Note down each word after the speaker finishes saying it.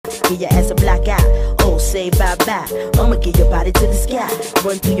give your ass a black eye. Oh, say bye-bye, I'ma give your body to the sky.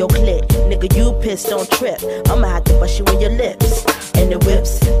 Run through your clip, nigga, you pissed, don't trip. I'ma have to bust you in your lips. And the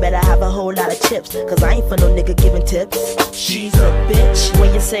whips, better have a whole lot of chips, cause I ain't for no nigga giving tips. She's a bitch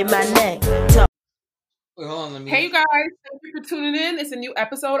when you say my name. Wait, hold on, Hey you guys, thank you for tuning in. It's a new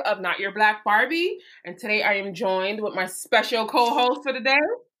episode of Not Your Black Barbie. And today I am joined with my special co-host for the day.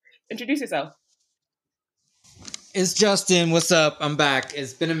 Introduce yourself. It's Justin. What's up? I'm back.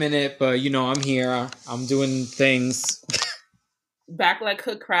 It's been a minute, but you know, I'm here. I'm doing things. Back like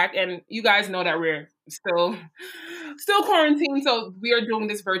hood crack. And you guys know that we're still quarantined, so we are doing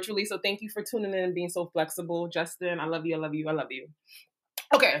this virtually. So thank you for tuning in and being so flexible. Justin, I love you, I love you, I love you.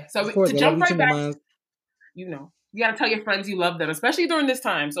 Okay, so to jump right back, you know, you gotta tell your friends you love them, especially during this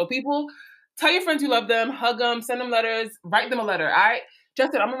time. So people, tell your friends you love them, hug them, send them letters, write them a letter. All right,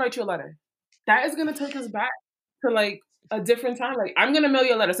 Justin, I'm gonna write you a letter. That is gonna take us back to like a different time. Like I'm gonna mail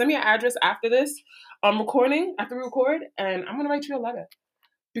you a letter. Send me your address after this recording, after we record, and I'm gonna write you a letter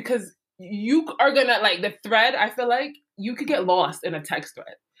because you are gonna like the thread. I feel like you could get lost in a text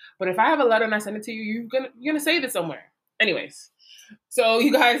thread, but if I have a letter and I send it to you, you're gonna save it somewhere. Anyways. So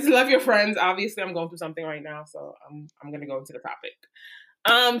you guys love your friends. Obviously, I'm going through something right now, so I'm gonna go into the topic.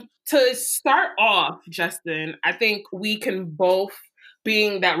 To start off, Justin, I think we can both,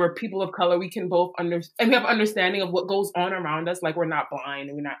 being that we're people of color, we can both understand and we have understanding of what goes on around us. Like we're not blind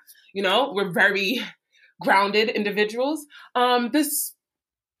and we're not, you know, we're very grounded individuals. This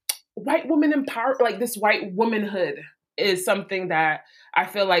white woman empower, like this white womanhood, is something that I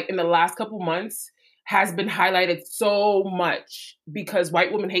feel like in the last couple months has been highlighted so much because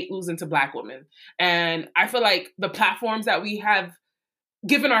white women hate losing to black women. And I feel like the platforms that we have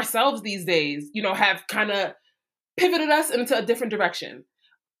given ourselves these days, you know, have kind of pivoted us into a different direction.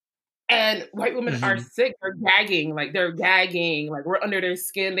 And white women are sick. They're gagging, like we're under their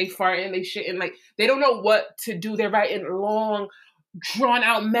skin. They farting, they shitting, like they don't know what to do. They're writing long, drawn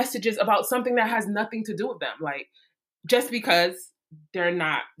out messages about something that has nothing to do with them. Like just because they're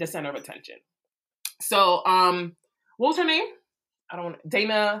not the center of attention. So, what was her name? I don't want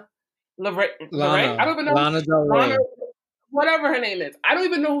Dana Lana. I don't even know. Lana Del Rey. Whatever her name is. I don't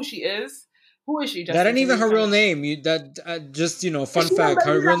even know who she is. Who is she? That ain't even her real name. Just, you know, fun fact.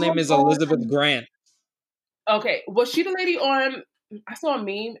 Her real name is Elizabeth Grant. Okay. Was she the lady on... I saw a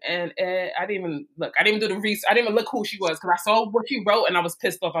meme and I didn't even look. I didn't even do the research. I didn't even look who she was because I saw what she wrote and I was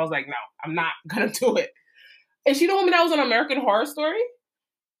pissed off. I was like, no, I'm not going to do it. Is she the woman that was on American Horror Story?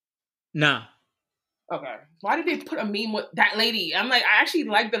 Nah. Okay. Why did they put a meme with that lady? I'm like, I actually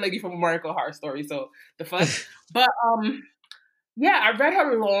like the lady from American Horror Story, so the fuck. But yeah, I read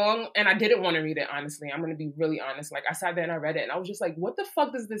her long and I didn't want to read it, honestly. I'm gonna be really honest. Like I sat there and I read it and I was just like, what the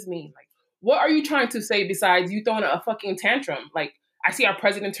fuck does this mean? Like, what are you trying to say besides you throwing a fucking tantrum? Like, I see our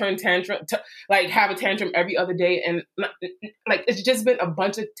president have a tantrum every other day, and like it's just been a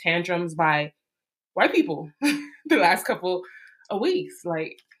bunch of tantrums by white people the last couple of weeks.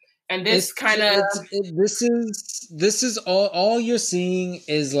 Like, and this this is all you're seeing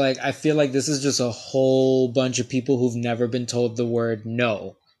is like, I feel like this is just a whole bunch of people who've never been told the word,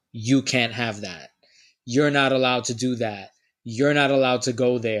 no, you can't have that. You're not allowed to do that. You're not allowed to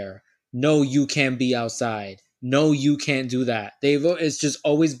go there. No, you can't be outside. No, you can't do that. It's just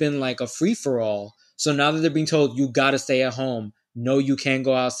always been like a free for all. So now that they're being told you got to stay at home. No, you can't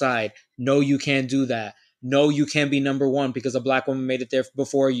go outside. No, you can't do that. No, you can't be number one because a black woman made it there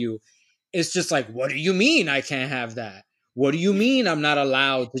before you. It's just like, what do you mean I can't have that? What do you mean I'm not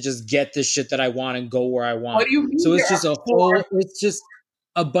allowed to just get this shit that I want and go where I want? What do you mean? So it's just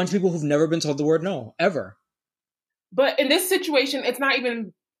a bunch of people who've never been told the word no, ever. But in this situation, it's not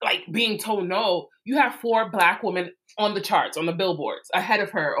even like being told no. You have 4 black women on the charts, on the billboards ahead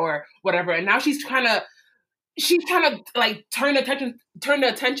of her or whatever. And now she's trying to like turn the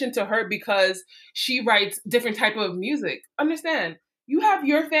attention to her because she writes different type of music. Understand? You have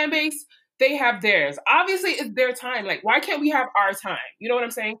your fan base, they have theirs. Obviously, it's their time. Like, why can't we have our time? You know what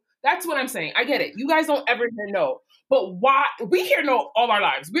I'm saying? That's what I'm saying. I get it. You guys don't ever hear no. But why? We hear no all our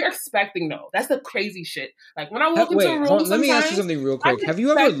lives. We're expecting no. That's the crazy shit. Like, when I walk into a room, let me ask you something real quick. Have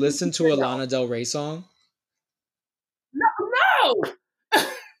you ever listened to a Lana Del Rey song? No.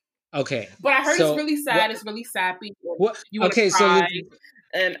 Okay. But I heard it's really sad. It's really sappy. You want to cry.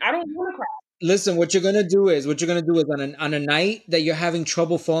 And I don't want to cry. Listen, what you're gonna do is on a night that you're having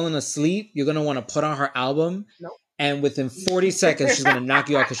trouble falling asleep, you're gonna want to put on her album, and within 40 seconds she's gonna knock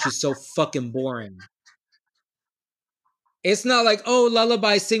you out because she's so fucking boring. It's not like, oh,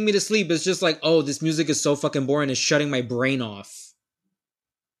 lullaby, sing me to sleep. It's just like, oh, this music is so fucking boring, it's shutting my brain off.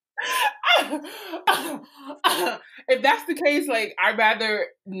 if that's the case, like I'd rather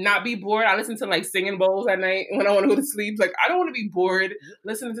not be bored. I listen to like singing bowls at night when I want to go to sleep. Like I don't want to be bored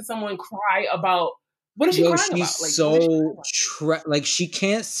listening to someone cry about what is she Yo, crying she's about? Like what is she crying so like she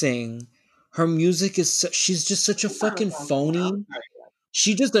can't sing. Her music is she's just such a about? What kind of fucking song is that? phony.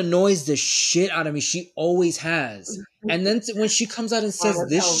 She just annoys the shit out of me. She always has. And then when she comes out and says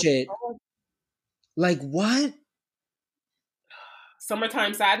this shit, like what?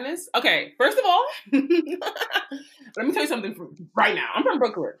 Summertime sadness. Okay, first of all, let me tell you something right now. I'm from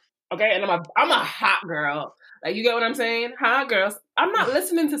Brooklyn, okay, and I'm a hot girl. Like you get what I'm saying? Hot girls. I'm not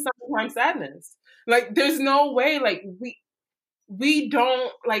listening to summertime sadness. Like there's no way. Like we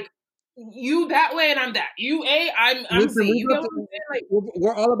don't like you that way and I'm that. You A, I'm Listen, C. You get what I'm saying? Like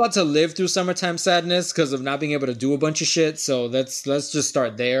we're all about to live through summertime sadness because of not being able to do a bunch of shit. So let's just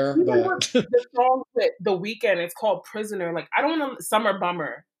start there. even But with the song with The Weeknd, it's called Prisoner. Like I don't want to summer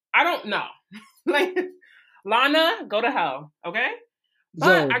bummer. I don't know. Like Lana, go to hell, okay?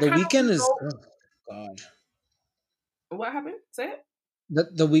 But yo, I the kind weekend of is know God. what happened. Say it.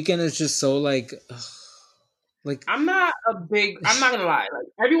 The weekend is just so like like I'm not gonna lie. Like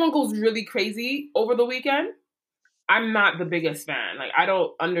everyone goes really crazy over the weekend. I'm not the biggest fan. Like I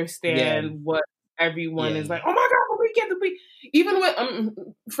don't yeah, understand what everyone is yeah. like. Oh my god, the weekend. Even with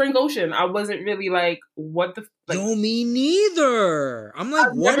Frank Ocean, I wasn't really like, what the like. Yo, me neither. I'm like,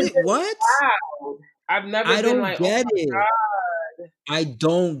 I've never been what? proud. I've never I been don't like, oh get my it. god. I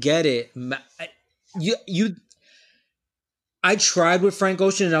don't get it. You I tried with Frank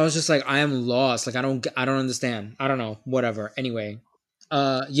Ocean and I was just like, I am lost. Like I don't understand. I don't know. Whatever. Anyway.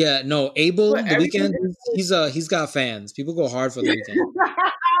 Yeah, no, But Abel, the everyone weekend, he's got fans. People go hard for the weekend.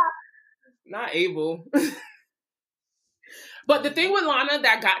 not able. But the thing with Lana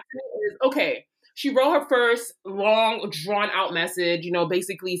that got to me is okay. She wrote her first long, drawn out message,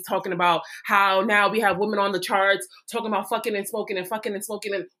 basically talking about how now we have women on the charts talking about fucking and smoking and fucking and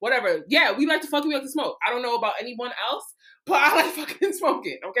smoking and whatever. Yeah, we like to fuck, we like to smoke. I don't know about anyone else, but I like fucking and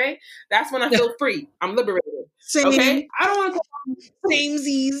smoking, okay? That's when I feel free. I'm liberated, Same, okay? I don't want to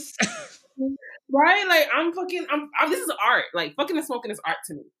samesies. right? Like I'm this is art. Like fucking and smoking is art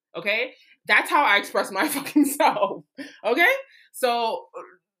to me, okay? That's how I express my fucking self, okay? So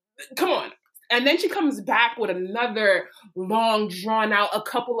come on. And then she comes back with another long, drawn out, a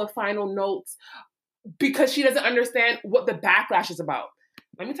couple of final notes because she doesn't understand what the backlash is about.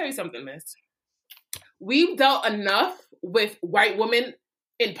 Let me tell you something, miss. We've dealt enough with white women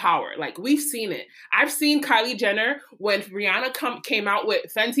in power. Like, we've seen it. I've seen Kylie Jenner, when Rihanna came out with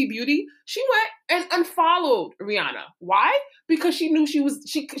Fenty Beauty, she went and unfollowed Rihanna. Why? Because she knew she was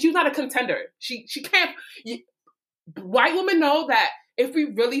not a contender. She can't... White women know that if we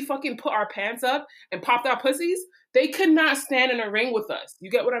really fucking put our pants up and popped our pussies, they could not stand in a ring with us. You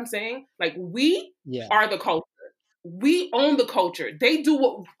get what I'm saying? Like, we are the culture. We own the culture. They do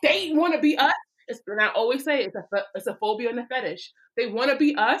what they want to be us. And I always say it's a phobia and a fetish. They want to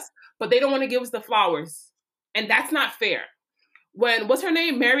be us, but they don't want to give us the flowers. And that's not fair. When, what's her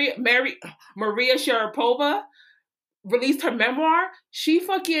name? Maria Sharapova released her memoir, she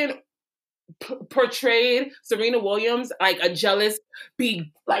fucking portrayed Serena Williams like a jealous,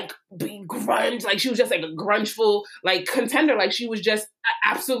 be grunge, like she was just like a grungeful like contender, like she was just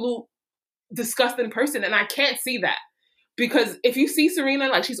an absolute disgusting person, and I can't see that. Because if you see Serena,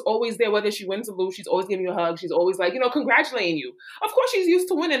 like she's always there, whether she wins or lose, she's always giving you a hug, she's always like, congratulating you. Of course she's used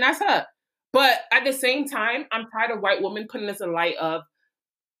to winning, that's her. But at the same time, I'm tired of white women putting us in light of,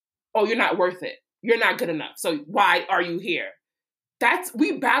 oh, you're not worth it, you're not good enough, so why are you here?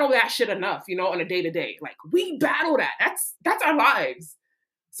 We battle that shit enough, on a day-to-day. Like, we battle that. That's our lives.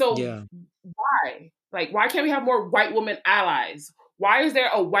 So yeah. Why? Like, why can't we have more white woman allies? Why is there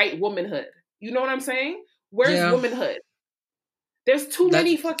a white womanhood? You know what I'm saying? Where's womanhood? There's too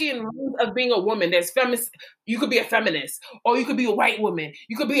many fucking rules of being a woman. There's feminist. You could be a feminist, or you could be a white woman.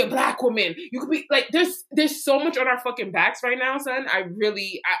 You could be a black woman. You could be like, there's so much on our fucking backs right now, son. I want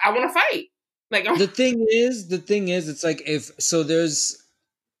to fight. Like, the thing is, it's like it's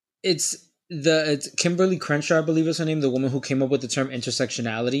Kimberly Crenshaw, I believe is her name, the woman who came up with the term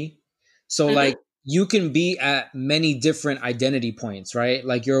intersectionality. So like you can be at many different identity points, right?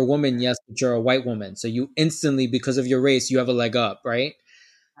 Like you're a woman, yes, but you're a white woman. So you instantly, because of your race, you have a leg up, right?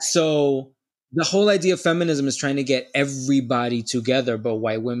 So the whole idea of feminism is trying to get everybody together, but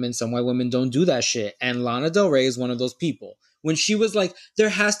some white women don't do that shit. And Lana Del Rey is one of those people. When she was like, there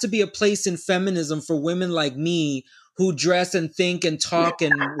has to be a place in feminism for women like me who dress and think and talk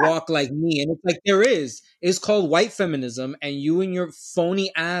and walk like me. And it's like, there is. It's called white feminism. And you and your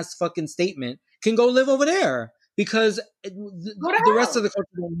phony ass fucking statement can go live over there because the rest of the culture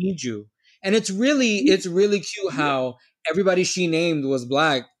don't need you. And it's really cute how everybody she named was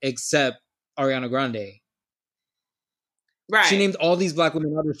black except Ariana Grande. Right. She named all these black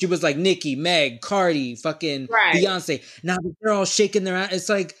women others. She was like Nicki, Meg, Cardi, fucking Beyonce. Now they're all shaking their ass. It's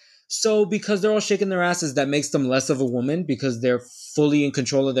like, so because they're all shaking their asses, that makes them less of a woman because they're fully in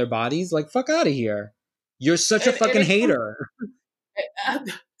control of their bodies. Like, fuck out of here. You're such a fucking hater.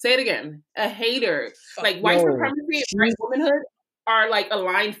 Say it again. A hater. Like white supremacy and white womanhood are like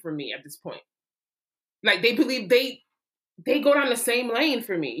aligned for me at this point. Like they believe they go down the same lane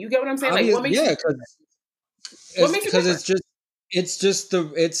for me. You get what I'm saying? Like what makes because it's just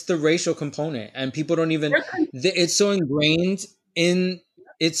the racial component, and people don't even. It's so ingrained in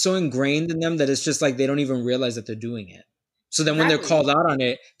them that it's just like they don't even realize that they're doing it. So then when they're called out on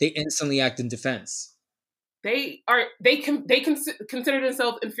it, they instantly act in defense. They consider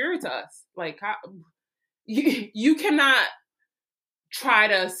themselves inferior to us. Like you cannot try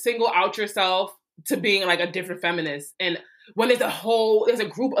to single out yourself to being like a different feminist, and when there's a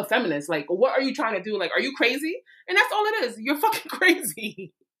group of feminists, like what are you trying to do? Like, are you crazy? And that's all it is. You're fucking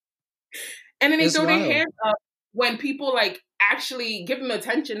crazy. And then they throw their hands up when people like actually give them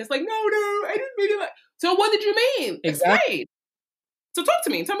attention. It's like, no, I didn't mean it. So what did you mean? Exactly. Explain. So talk to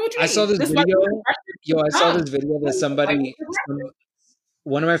me. Tell me what you mean. I saw this video. I saw this video that somebody,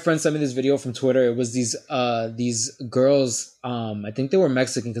 one of my friends sent me this video from Twitter. It was these girls. I think they were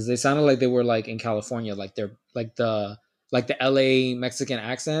Mexican because they sounded like they were like in California, like they're like the LA Mexican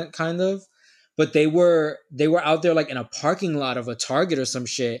accent kind of. But they were out there like in a parking lot of a Target or some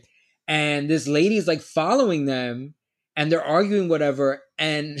shit, and this lady's like following them, and they're arguing whatever,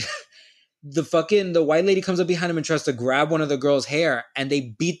 and the white lady comes up behind him and tries to grab one of the girl's hair, and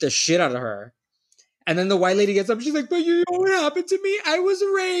they beat the shit out of her. And then the white lady gets up, she's like, "But you know what happened to me? I was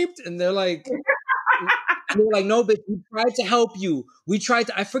raped." And they're like, "No, but we tried to help you. We tried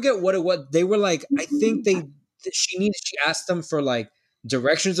to." I forget what it was. They were like, I think she asked them for like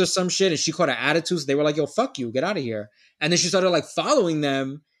directions or some shit, and she caught an attitude. So they were like, "Yo, fuck you, get out of here." And then she started like following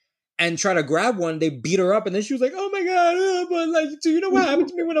them and try to grab one. They beat her up, and then she was like, "Oh my god, but like, do you know what happened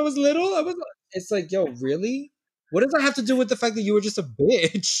to me when I was little?" It's like, yo, really? What does that have to do with the fact that you were just a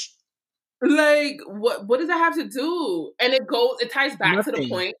bitch? Like, what does that have to do? And it ties back to the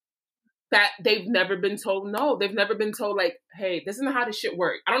point that they've never been told no. They've never been told like, hey, this isn't how this shit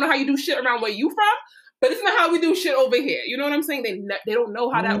works. I don't know how you do shit around where you from, but this isn't how we do shit over here. You know what I'm saying? They don't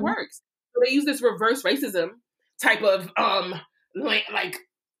know how that works. So they use this reverse racism type of like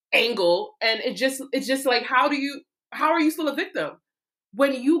angle, and it's just like, how are you still a victim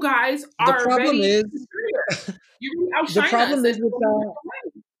when you guys are the problem already is you really outshine the problem us is with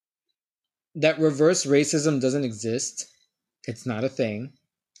that reverse racism doesn't exist. It's not a thing.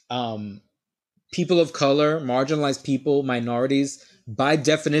 People of color, marginalized people, minorities, by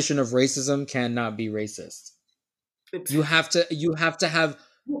definition of racism, cannot be racist. You have to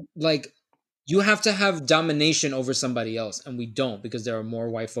have domination over somebody else, and we don't, because there are more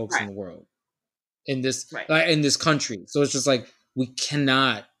white folks in the world, in this country. So it's just like, we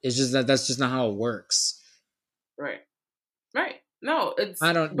cannot. It's just that's just not how it works. Right. No,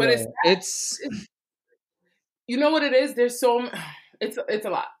 I don't know. It's you know what it is? There's it's a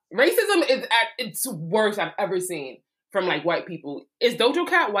lot. Racism is at its worst I've ever seen from like white people. Is Doja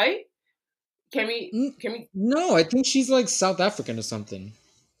Cat white? Can we? No, I think she's like South African or something.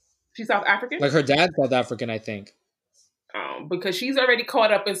 She's South African? Like her dad's South African, I think. Because she's already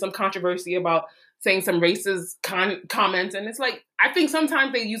caught up in some controversy about saying some racist comments, and it's like, I think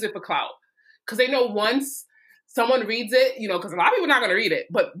sometimes they use it for clout because they know once someone reads it, because a lot of people are not going to read it,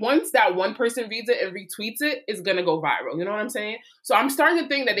 but once that one person reads it and retweets it, it's going to go viral. You know what I'm saying? So I'm starting to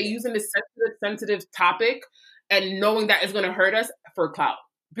think that they're using this sensitive topic and knowing that it's going to hurt us for clout.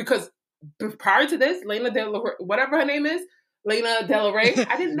 Because prior to this, Lana Del Rey, whatever her name is, Lana Del Rey,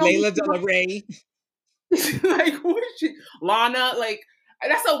 I didn't know. Lana Del Rey. Like, who is she? Lana, like,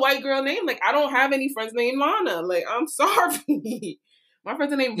 that's a white girl name. Like, I don't have any friends named Lana. Like, I'm sorry. My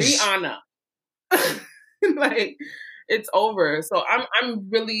friends are named Rihanna. Like, it's over. So I'm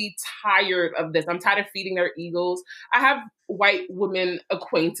really tired of this. I'm tired of feeding their egos. I have white women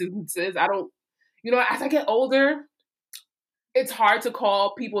acquaintances. I don't, as I get older, it's hard to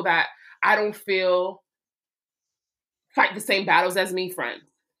call people that I don't feel fight the same battles as me friends.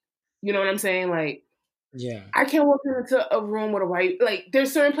 You know what I'm saying? Like, yeah, I can't walk into a room with a white, like,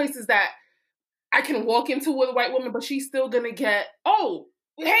 there's certain places that I can walk into with a white woman, but she's still gonna get, oh,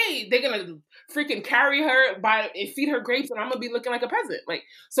 hey, they're gonna freaking carry her and feed her grapes, and I'm gonna be looking like a peasant. Like,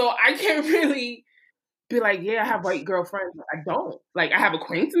 so I can't really be like, yeah, I have white girlfriends. I don't. Like, I have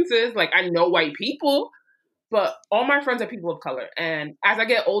acquaintances. Like, I know white people, But all my friends are people of color. And as I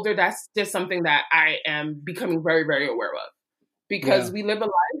get older, that's just something that I am becoming very, very aware of. Because we live a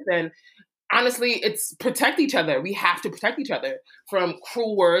life, and honestly, it's protect each other. We have to protect each other from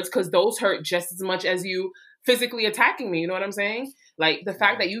cruel words, because those hurt just as much as you physically attacking me. You know what I'm saying? Like, the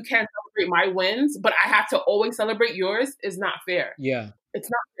fact that you can't celebrate my wins, but I have to always celebrate yours is not fair. Yeah. It's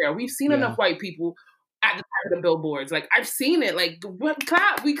not fair. We've seen enough white people at the top of the billboards. Like, I've seen it. Like,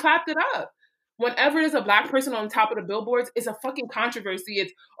 we clapped it up. Whenever there's a black person on top of the billboards, it's a fucking controversy.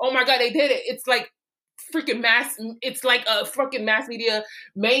 It's, oh my God, they did it. It's like freaking it's like a fucking mass media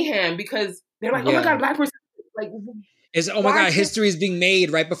mayhem, because they're like, oh my God, black person. Like, it's, oh my God, history is being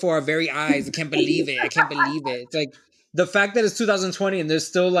made right before our very eyes. I can't believe it. I can't believe it. It's like the fact that it's 2020 and there's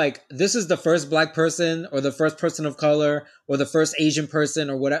still like, this is the first black person or the first person of color or the first Asian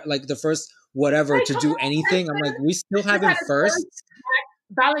person or whatever, like the first whatever to do anything. I'm like, we still haven't first.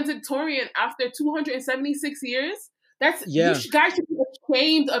 Valedictorian after 276 years. That's you guys should be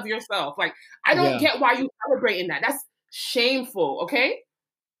ashamed of yourself. Like, I don't get why you celebrating that. That's shameful. Okay,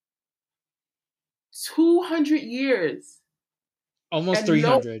 200 years, almost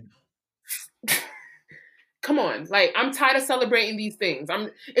 300. Come on, like, I'm tired of celebrating these things.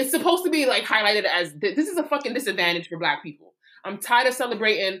 It's supposed to be like highlighted as this is a fucking disadvantage for black people. I'm tired of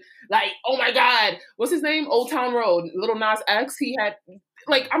celebrating, like, oh my God, what's his name? Old Town Road, Lil Nas X. He had,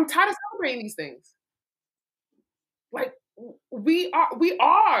 like, I'm tired of celebrating these things. Like, we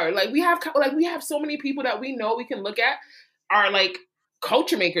are like, we have so many people that we know we can look at are like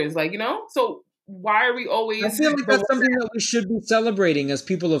culture makers, like, you know. So why are we always? I feel like that's something that we should be celebrating as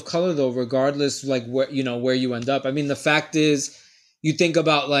people of color, though, regardless, like, where you end up. I mean, the fact is, you think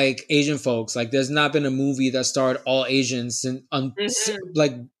about like Asian folks, like there's not been a movie that starred all Asians, and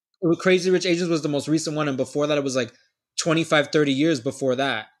like Crazy Rich Asians was the most recent one, and before that it was like 25, 30 years before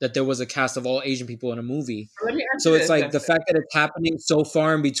that there was a cast of all Asian people in a movie. So it's like the fact that it's happening so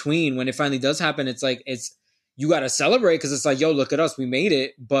far in between, when it finally does happen, it's like, you got to celebrate, because it's like, yo, look at us, we made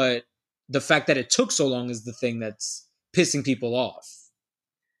it. But the fact that it took so long is the thing that's pissing people off.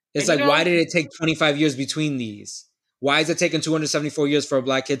 It's like, why did it take 25 years between these? Why is it taking 274 years for a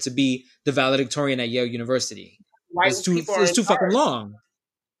black kid to be the valedictorian at Yale University? It's too fucking long.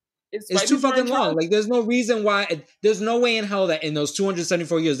 It's too fucking long. Like, there's no reason why. There's no way in hell that in those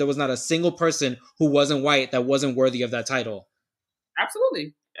 274 years there was not a single person who wasn't white that wasn't worthy of that title.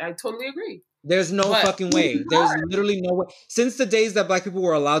 Absolutely. I totally agree. There's no fucking way. There's literally no way. Since the days that black people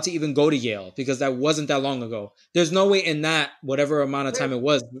were allowed to even go to Yale, because that wasn't that long ago, there's no way in that, whatever amount of time it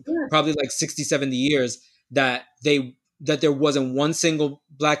was, probably like 60, 70 years, that there wasn't one single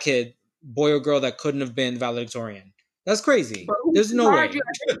black kid, boy or girl, that couldn't have been valedictorian. That's crazy. There's no way.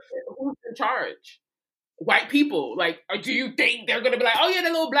 Who's in charge? White people. Like, or do you think they're going to be like, oh yeah,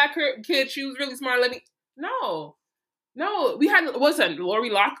 that little black kid, she was really smart, let me... No, we had, what's that, Lori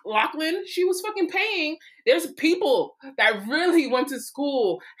Loughlin? She was fucking paying. There's people that really went to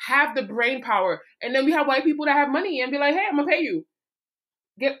school, have the brain power, and then we have white people that have money and be like, hey, I'm going to pay you.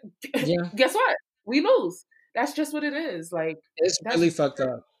 Guess what? We lose. That's just what it is. Like, it's really fucked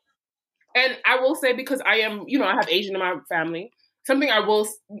up. And I will say, because I am, I have Asian in my family, something I've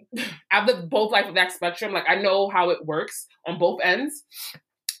lived both sides of that spectrum. Like, I know how it works on both ends.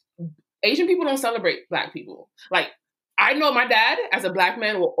 Asian people don't celebrate black people. Like, I know my dad, as a black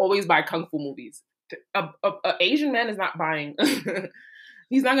man, will always buy kung fu movies. A Asian man is not buying.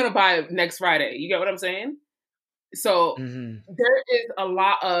 He's not going to buy next Friday. You get what I'm saying? So there is a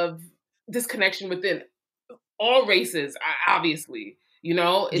lot of disconnection within all races, obviously.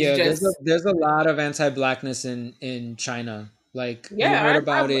 It's just... there's a lot of anti-blackness in China. Like, you heard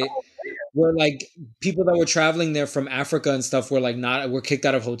about it. Where like people that were traveling there from Africa and stuff were kicked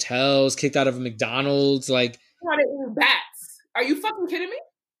out of hotels, kicked out of McDonald's. Like, not eating bats. Are you fucking kidding me?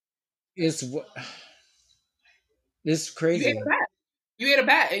 It's crazy. You ate a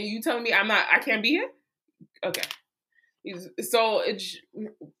bat, and you telling me I can't be here? Okay. So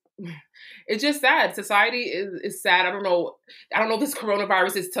it's just sad. Society is sad. I don't know if this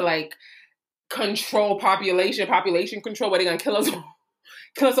coronavirus is to like control population control, but they're gonna kill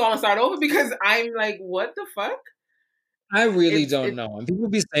us all and start over, because I'm like, what the fuck? I really don't know. And people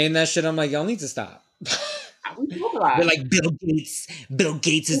be saying that shit, I'm like, y'all need to stop. They're like, Bill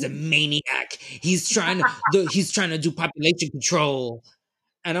Gates is a maniac. He's trying to do population control.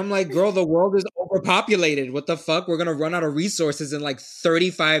 And I'm like, girl, the world is overpopulated. What the fuck? We're gonna run out of resources in like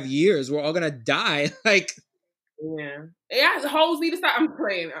 35 years. We're all gonna die. Like, yeah, hoes need to stop. I'm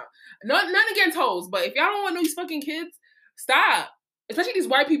playing. None against hoes, but if y'all don't want these fucking kids, stop. Especially these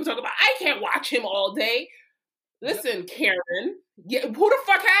white people talk about, I can't watch him all day. Listen, Karen, who the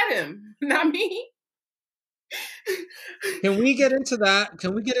fuck had him? Not me. Can we get into that?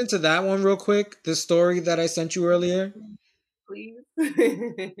 Can we get into that one real quick? The story that I sent you earlier? Please.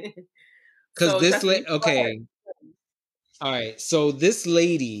 Because So, this, Justin, go ahead. okay. All right. So this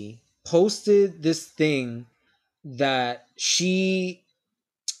lady posted this thing that she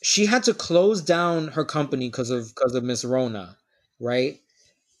had to close down her company because of Miss Rona, right?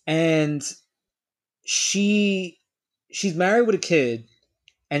 And she's married with a kid,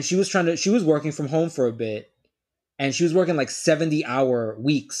 and she was working from home for a bit, and she was working like 70-hour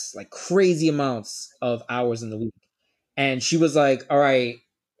weeks, like crazy amounts of hours in the week. And she was like, "All right,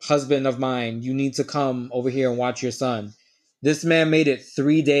 husband of mine, you need to come over here and watch your son." This man made it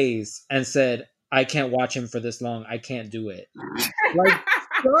 3 days and said, "I can't watch him for this long. I can't do it." Like,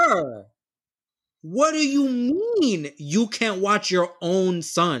 sir, what do you mean you can't watch your own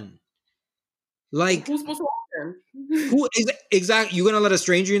son? Like, Who's supposed to watch him? who is exactly you gonna let a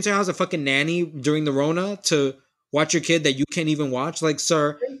stranger into your house, a fucking nanny during the Rona, to watch your kid that you can't even watch? Like,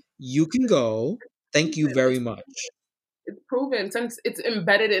 sir, you can go. Thank you very much. It's proven since it's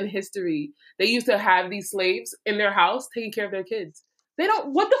embedded in history. They used to have these slaves in their house taking care of their kids. They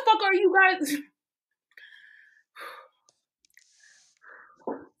don't. What the fuck are you guys?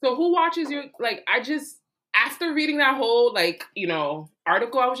 So who watches your like? I just after reading that whole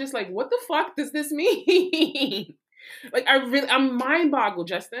article, I was just like, what the fuck does this mean? Like I'm mind boggled,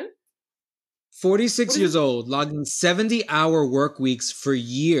 Justin. 46 years old, logging 70-hour work weeks for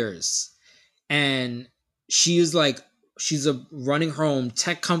years. And she's running her own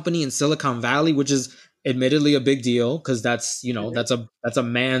tech company in Silicon Valley, which is admittedly a big deal because that's a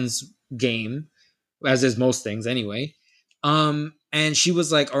man's game, as is most things anyway. And she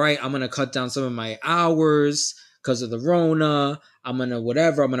was like, "All right, I'm gonna cut down some of my hours because of the Rona. I'm gonna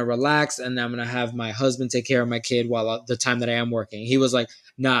relax, and I'm gonna have my husband take care of my kid while the time that I am working." He was like,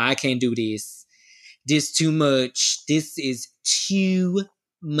 "Nah, I can't do this. This too much. This is too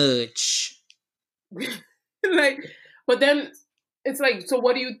much." But then it's like, so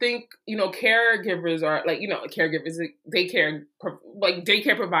what do you think? Caregivers are like, caregivers,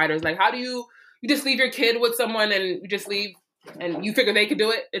 daycare providers. Like, how do you just leave your kid with someone and you just leave and you figure they could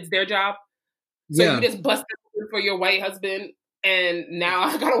do it? It's their job. So you just bust it for your white husband, and now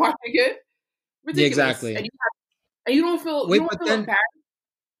I gotta watch your kid. Ridiculous. Exactly. And you don't feel embarrassed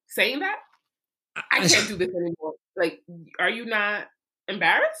saying that? I can't do this anymore. Like, are you not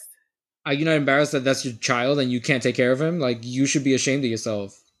embarrassed? Are you not embarrassed that that's your child and you can't take care of him? Like, you should be ashamed of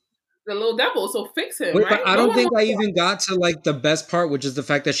yourself. The little devil, so fix him, Wait, right? But I don't think I even got to like the best part, which is the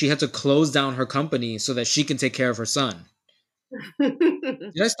fact that she had to close down her company so that she can take care of her son.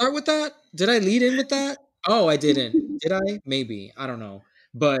 Did I start with that? Did I lead in with that? Oh, I didn't. Did I? Maybe. I don't know.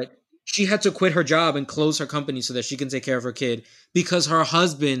 But she had to quit her job and close her company so that she can take care of her kid because her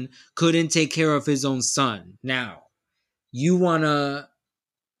husband couldn't take care of his own son. Now, you wanna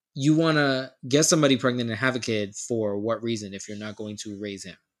get somebody pregnant and have a kid for what reason if you're not going to raise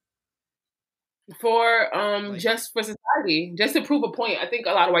him? For just for society, just to prove a point. I think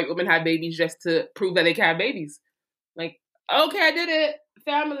a lot of white women have babies just to prove that they can have babies. Like, okay, I did it.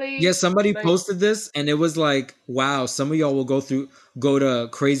 Family. Yeah, somebody posted this and it was like, wow, some of y'all will go to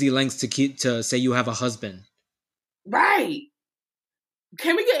crazy lengths to say you have a husband. Right.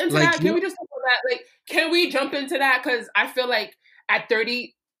 Can we get into that? Can we just talk about that? Like, can we jump into that? Because I feel like at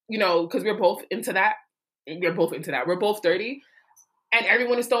 30, because we're both into that. We're both 30. And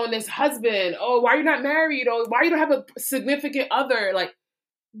everyone is throwing this husband. Oh, why are you not married? Or why you don't have a significant other? Like,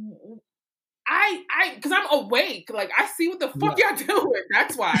 because I'm awake. Like, I see what the fuck y'all doing.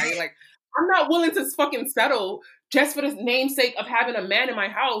 That's why. Like, I'm not willing to fucking settle just for the namesake of having a man in my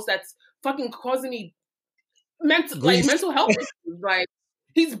house that's fucking causing me mental health issues. Like,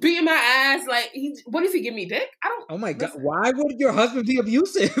 he's beating my ass. Like, what does he give me, dick? I don't. Oh my God. Why would your husband be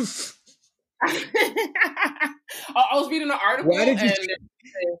abusive? I was reading an article and they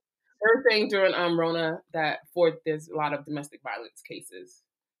were saying during Rona that there's a lot of domestic violence cases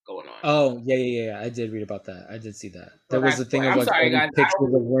going on. Oh, yeah. I did read about that. I did see that. There was a thing of pictures of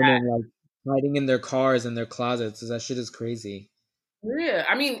women like hiding in their cars and their closets. That shit is crazy. Yeah,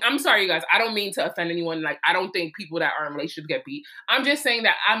 I mean, I'm sorry, you guys. I don't mean to offend anyone. Like, I don't think people that are in relationships get beat. I'm just saying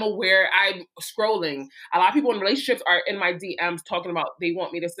that I'm aware. I'm scrolling. A lot of people in relationships are in my DMs talking about they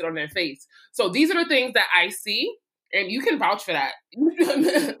want me to sit on their face. So these are the things that I see, and you can vouch for that.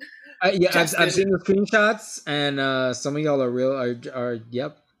 Yeah, I've seen the screenshots, and some of y'all are real. Are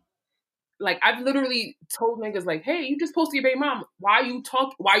yep. Like, I've literally told niggas like, "Hey, you just posted your baby mom. Why you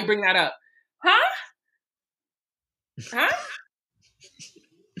bring that up? Huh? Huh?"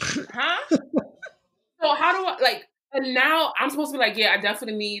 So how do I and now I'm supposed to be like, yeah, I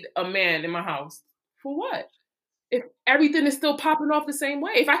definitely need a man in my house. For what? if everything is still popping off the same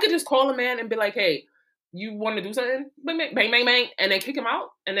way. If I could just call a man and be like, hey, you want to do something? Bang, bang, bang, bang, bang, and then kick him out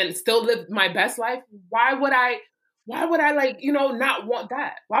and then still live my best life. Why would I like, not want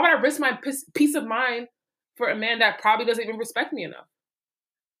that? Why would I risk my peace of mind for a man that probably doesn't even respect me enough?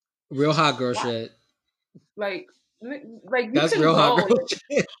 Real hot girl shit. Like you That's can real go. hot girl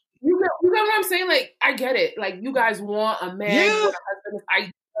shit. You know what I'm saying? Like, I get it. Like, you guys want a man, you want a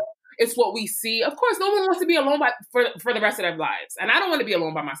husband. It's what we see. Of course, no one wants to be alone for the rest of their lives, and I don't want to be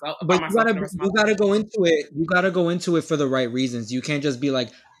alone by myself. But you gotta go into it. You gotta go into it for the right reasons. You can't just be like,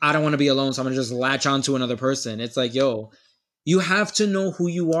 I don't want to be alone, so I'm gonna just latch onto another person. It's like, yo, you have to know who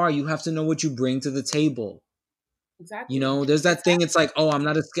you are. You have to know what you bring to the table. Exactly. There's that thing. It's like, oh, I'm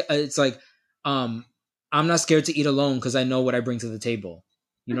not. It's like, I'm not scared to eat alone because I know what I bring to the table.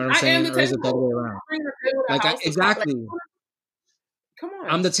 You know what I'm saying? Or is it the other way around? Exactly. Come on.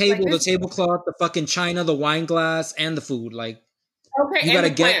 I'm the table, the tablecloth, the fucking china, the wine glass, and the food. Like, okay, you got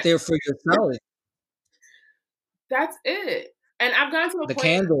to get there for yourself. That's it. And I've gone to the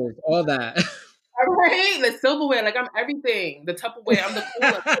candles, all that. All right, the silverware, like I'm everything. The Tupperware, I'm the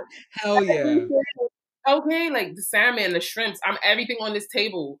cooler. Hell yeah. Okay, like the salmon, the shrimps, I'm everything on this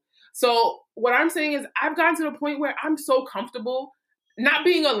table. So what I'm saying is I've gotten to the point where I'm so comfortable not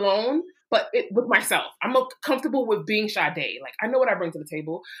being alone, but with myself. I'm comfortable with being Sade. Like, I know what I bring to the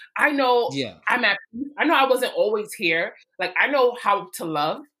table. I know I'm at peace. I know I wasn't always here. Like, I know how to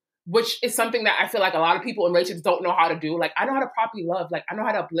love, which is something that I feel like a lot of people in relationships don't know how to do. Like, I know how to properly love. Like, I know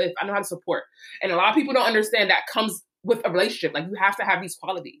how to uplift. I know how to support. And a lot of people don't understand that comes with a relationship. Like, you have to have these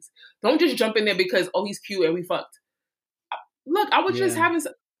qualities. Don't just jump in there because, oh, he's cute and we fucked. Look, I was just having...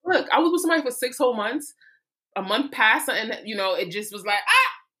 Look, I was with somebody for 6 whole months. A month passed and, it just was like,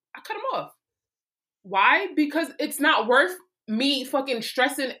 I cut him off. Why? Because it's not worth me fucking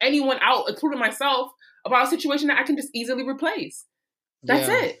stressing anyone out, including myself, about a situation that I can just easily replace. That's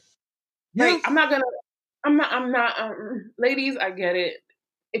it. Like, I'm not, ladies, I get it.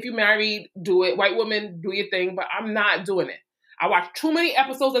 If you married, do it. White women, do your thing, but I'm not doing it. I watched too many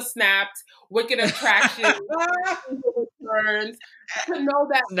episodes of Snapped, Wicked Attraction, Returns, to know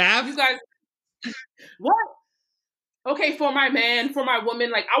that Snapped? You guys, what? Okay, for my man, for my woman,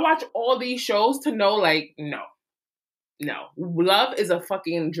 like, I watch all these shows to know, like, no. Love is a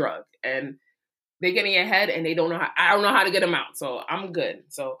fucking drug, and they get in your head, and I don't know how to get them out, so I'm good.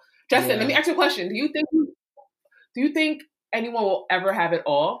 So, Justin, let me ask you a question. Do you think anyone will ever have it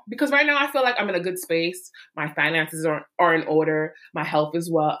all? Because right now I feel like I'm in a good space. My finances are in order. My health is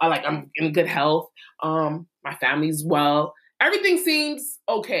well. I'm in good health. My family's well. Everything seems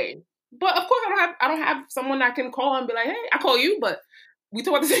okay. But of course I don't have someone I can call and be like, hey, I call you, but we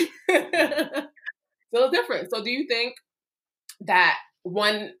talk about the same. So it's different. So do you think that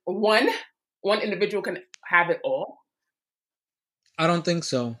one individual can have it all? I don't think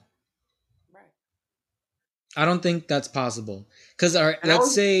so. I don't think that's possible. Because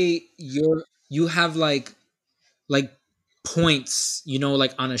let's say you have like points,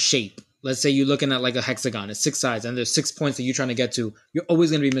 like on a shape. Let's say you're looking at like a hexagon. It's 6 sides, and there's 6 points that you're trying to get to. You're always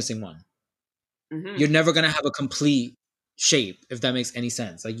going to be missing one. Mm-hmm. You're never going to have a complete shape, if that makes any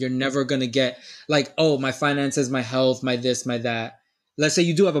sense. Like, you're never going to get like, oh, my finances, my health, my this, my that. Let's say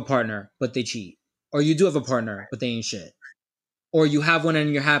you do have a partner, but they cheat. Or you do have a partner, but they ain't shit. Or you have one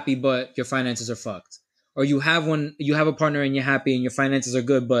and you're happy, but your finances are fucked. Or you have a partner and you're happy and your finances are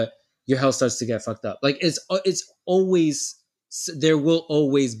good, but your health starts to get fucked up. Like, it's always, there will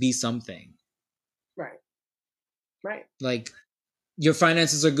always be something. Right. Like, your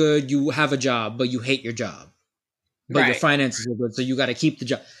finances are good, you have a job, but you hate your job. But your finances are good, so you got to keep the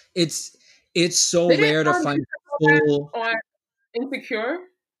job. It's so rare to find full... On Insecure?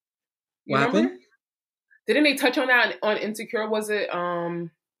 What happened? Didn't they touch on that on Insecure? Was it... I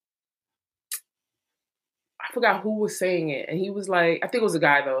forgot who was saying it, and he was like, I think it was a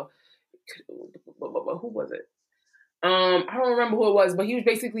guy though. Who was it? I don't remember who it was, but he was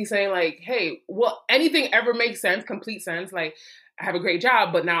basically saying like, hey, well, anything ever makes sense, complete sense. Like, I have a great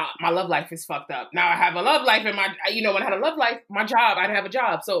job, but now my love life is fucked up. Now I have a love life, and when I had a love life, my job, I didn't have a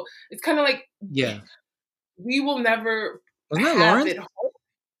job. So it's kind of like, we will never. Wasn't that Lawrence?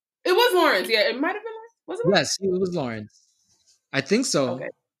 It was Lawrence. Yeah, it might have been Lawrence. Was it? Yes, it was Lawrence. I think so. Okay.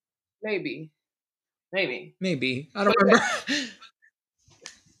 Maybe. I don't remember.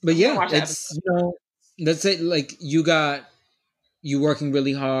 But yeah, it's, let's say like you working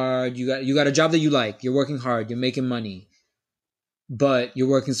really hard. You got a job that you like. You're working hard. You're making money, but you're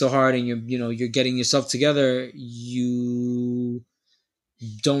working so hard and you're getting yourself together. You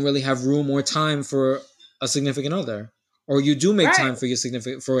don't really have room or time for a significant other, or you do make time for a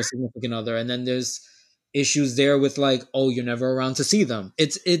significant other, and then there's issues there with like, oh, you're never around to see them.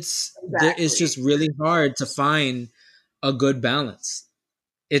 It's just really hard to find a good balance.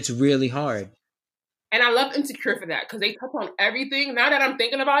 It's really hard. And I love Insecure for that because they touch on everything. Now that I'm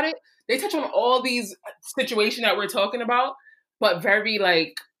thinking about it, they touch on all these situations that we're talking about, but very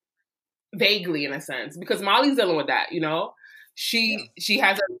like vaguely in a sense. Because Molly's dealing with that, you know. She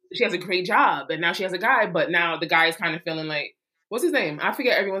has a great job, and now she has a guy, but now the guy is kind of feeling like, what's his name? I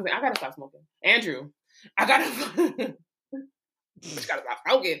forget everyone's name. I gotta stop smoking. Andrew. I gotta stop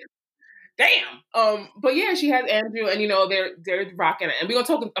smoking. Damn. But yeah, she has Andrew, and you know they're rocking it, and we're gonna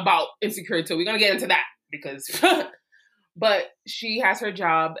talk about Insecure too. We're gonna get into that because, but she has her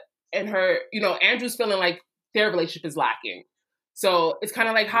job, and her, you know, Andrew's feeling like their relationship is lacking. So it's kind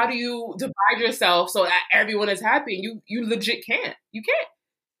of like, how do you divide yourself so that everyone is happy? And you legit can't. You can't.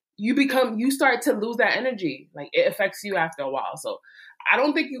 You start to lose that energy. Like it affects you after a while. So I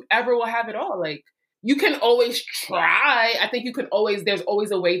don't think you ever will have it all. Like you can always try. I think there's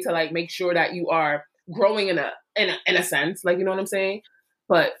always a way to like make sure that you are growing in a sense. Like, you know what I'm saying?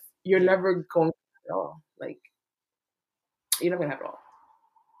 But you're never going to have it all. Like you're never gonna have it all.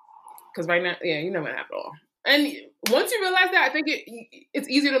 Because right now, yeah, you're never gonna have it all. And once you realize that, I think it's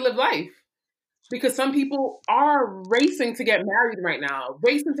easier to live life. Because some people are racing to get married right now,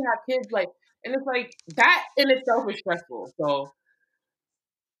 racing to have kids, like, and it's like that in itself is stressful. So,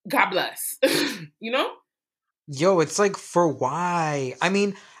 God bless, you know. Yo, it's like, for why? I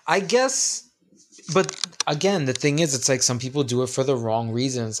mean, I guess, but again, the thing is, it's like some people do it for the wrong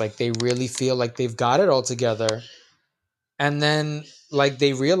reasons. Like they really feel like they've got it all together, and then like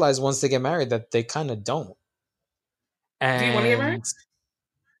they realize once they get married that they kind of don't. And do you want to get married?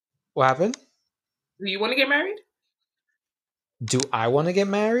 What happened? Do you want to get married? Do I want to get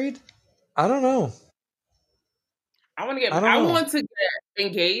married? I don't know. I want to get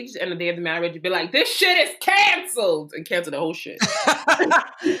engaged, and the day of the marriage, be like, "This shit is canceled," and cancel the whole shit.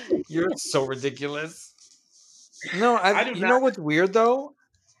 You're so ridiculous. No, you know what's weird though?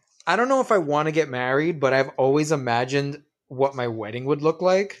 I don't know if I want to get married, but I've always imagined what my wedding would look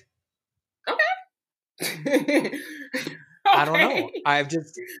like. Okay. I don't know.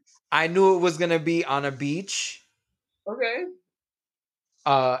 I knew it was gonna be on a beach. Okay.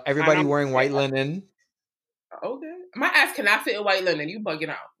 Everybody wearing white linen. Okay. My ass cannot fit in white linen. You bugging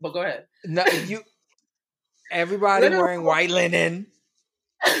out. But go ahead. No, everybody wearing white linen.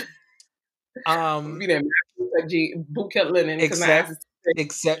 Boot cut linen.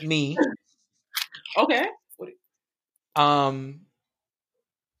 Except me. Okay.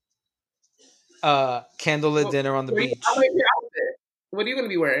 Candlelit dinner on the beach. What are you gonna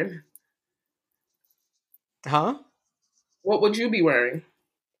be wearing? Huh? What would you be wearing?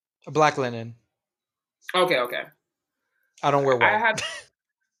 A black linen. Okay. I don't wear white.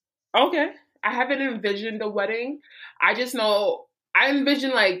 Okay. I haven't envisioned a wedding. I just know I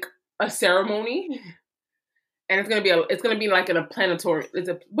envision like a ceremony, and it's gonna be like in a planetary.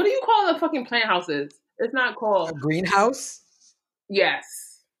 What do you call the fucking plant houses? It's not called a greenhouse. Yes.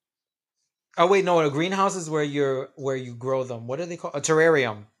 Oh wait, no. A greenhouse is where you grow them. What are they called? A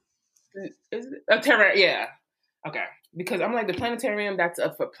terrarium. Is it a terrarium? Yeah. Okay. Because I'm like the planetarium. That's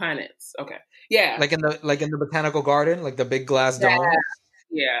for planets. Okay. Yeah. Like in the botanical garden, like the big glass dome.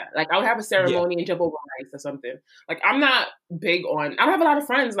 Yeah. Like I would have a ceremony and jump over ice or something. Like I'm not big on. I don't have a lot of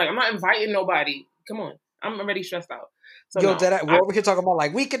friends. Like I'm not inviting nobody. Come on. I'm already stressed out. So we're over here talking about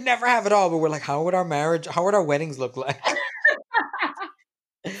like we could never have it all, but we're like, how would our weddings look like?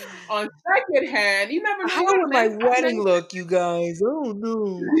 On second hand, you never know. How would my wedding look, you guys? Oh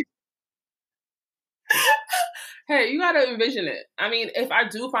no. Hey, you gotta envision it. I mean, if I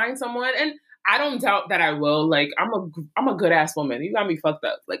do find someone, and I don't doubt that I will. Like, I'm a good ass woman. You got me fucked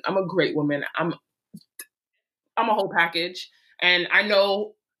up. Like, I'm a great woman. I'm a whole package, and I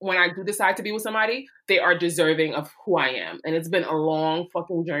know when I do decide to be with somebody, they are deserving of who I am. And it's been a long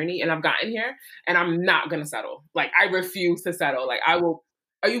fucking journey, and I've gotten here, and I'm not gonna settle. Like, I refuse to settle. Like, I will.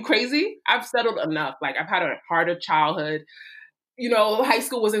 Are you crazy? I've settled enough. Like, I've had a harder childhood. You know, high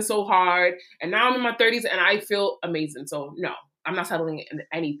school wasn't so hard. And now I'm in my 30s and I feel amazing. So, no, I'm not settling in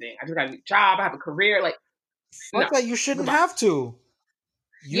anything. I just got a new job. I have a career. Like, fuck that. You shouldn't have to.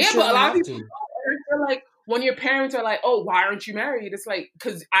 But a lot of people feel like when your parents are like, oh, why aren't you married? It's like,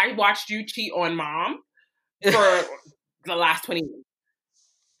 because I watched you cheat on mom for the last 20 years.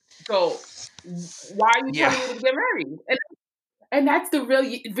 So, why are you telling me to get married? And that's the real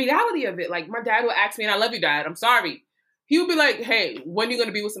reality of it. Like, my dad would ask me, and I love you, Dad. I'm sorry. He would be like, hey, when are you going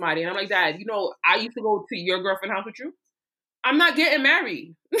to be with somebody? And I'm like, Dad, you know, I used to go to your girlfriend's house with you. I'm not getting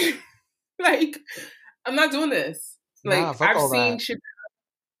married. Like, I'm not doing this. Like, I've seen shit.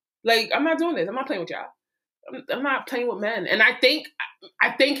 Like, I'm not doing this. I'm not playing with y'all. I'm not playing with men. And I thank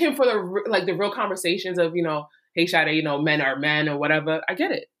him for the real conversations of, hey, Sade, men are men or whatever. I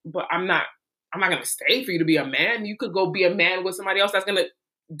get it, but I'm not gonna stay for you to be a man. You could go be a man with somebody else that's gonna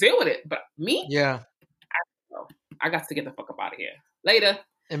deal with it. But me, yeah, I got to get the fuck up out of here. Later.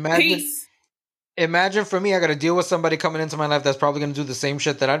 Peace. Imagine for me, I got to deal with somebody coming into my life that's probably going to do the same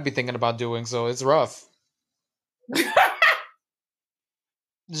shit that I'd be thinking about doing. So it's rough.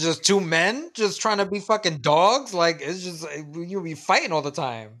 Just two men just trying to be fucking dogs. Like, it's just, you'll be fighting all the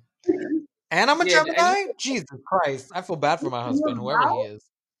time. And I'm a Gemini? Jesus Christ. I feel bad for my husband, whoever he is.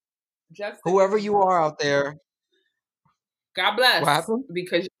 Whoever you are out there. God bless. What happened?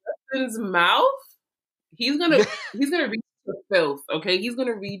 Because Justin's mouth, he's gonna read you to filth, okay? He's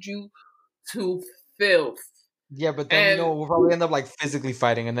gonna read you to filth. Yeah, but then, we'll probably end up, like, physically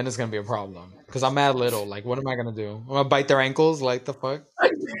fighting, and then it's gonna be a problem. Because I'm mad little. Like, what am I gonna do? I'm gonna bite their ankles? Like, the fuck?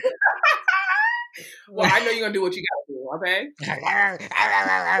 Well, I know you're gonna do what you gotta do, okay?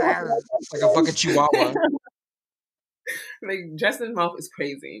 Like a fucking chihuahua. Like, Justin's mouth is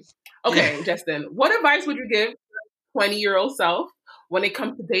crazy. Okay, Justin, what advice would you give 20-year-old self when it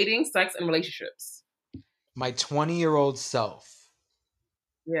comes to dating, sex, and relationships? My 20-year-old self.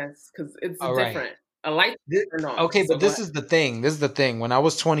 Yes, because it's all different. Right. A light turned on. Okay, but this is the thing. This is the thing. When I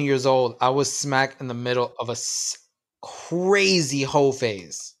was 20 years old, I was smack in the middle of a crazy hoe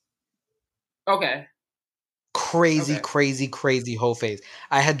phase. Okay. Crazy hoe phase.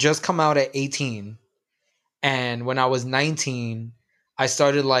 I had just come out at 18. And when I was 19, I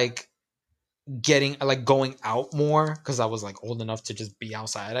started going out more because I was like old enough to just be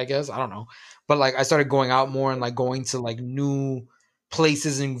outside, I guess. I don't know. But I started going out more and going to new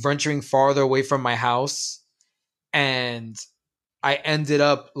places and venturing farther away from my house. And I ended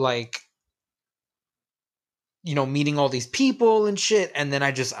up meeting all these people and shit. And then I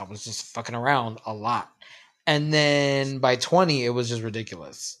was just fucking around a lot. And then by 20, it was just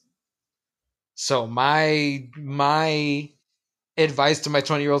ridiculous. So my advice to my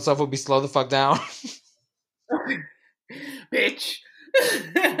 20-year-old self would be slow the fuck down. Bitch.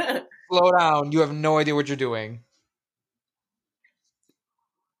 Slow down. You have no idea what you're doing.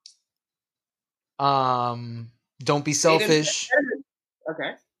 Don't be selfish.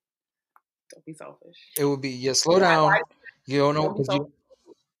 Okay. Don't be selfish. It would be, slow down. You don't know.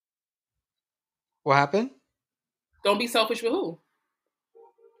 What happened? Don't be selfish with who?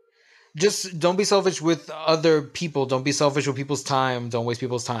 Just don't be selfish with other people. Don't be selfish with people's time. Don't waste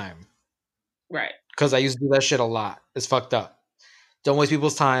people's time. Right. Because I used to do that shit a lot. It's fucked up. Don't waste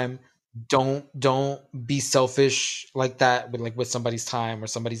people's time. Don't be selfish like that with somebody's time or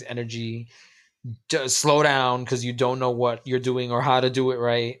somebody's energy. Just slow down because you don't know what you're doing or how to do it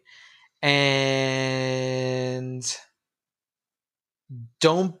right. And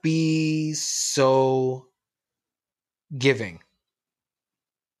don't be so giving.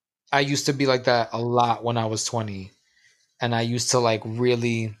 I used to be like that a lot when I was 20. And I used to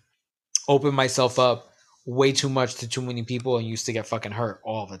really open myself up way too much to too many people and used to get fucking hurt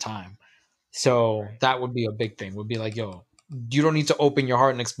all the time. So that would be a big thing. Would be yo, you don't need to open your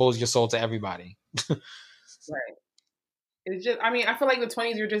heart and expose your soul to everybody. Right. It's just, I feel like the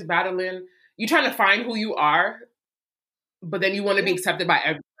 20s, you're just battling. You're trying to find who you are, but then you want to be accepted by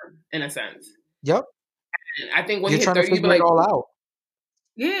everyone, in a sense. Yep. And I think when you're you hit 30, you be it all out.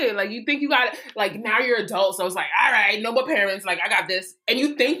 Yeah, you think you got it. Now you're adult, so it's all right, no more parents. I got this. And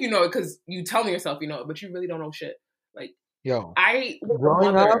you think you know it because you telling yourself you know it, but you really don't know shit.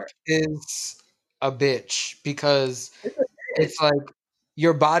 Growing up is a bitch because it's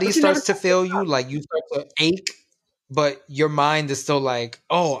your body starts to fail you. You start to ache, but your mind is still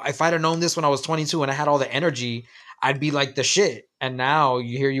oh, if I'd have known this when I was 22 and I had all the energy, I'd be the shit. And now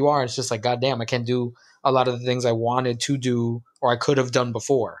here you are. It's just goddamn, I can't do a lot of the things I wanted to do or I could have done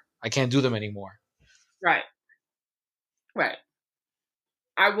before. I can't do them anymore. Right.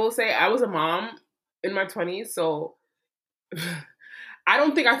 I will say I was a mom in my 20s, so I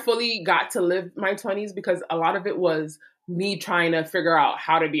don't think I fully got to live my 20s because a lot of it was me trying to figure out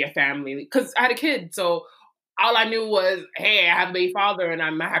how to be a family because I had a kid. So all I knew was, hey, I have a baby father and I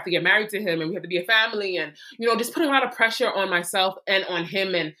might have to get married to him and we have to be a family and, just putting a lot of pressure on myself and on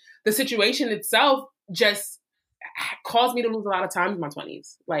him. And the situation itself just caused me to lose a lot of time in my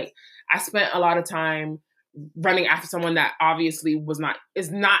 20s. I spent a lot of time running after someone that obviously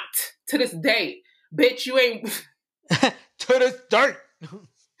is not to this day. Bitch, you ain't to this dirt.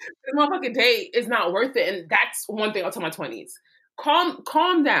 This motherfucking day is not worth it. And that's one thing I'll tell my 20s.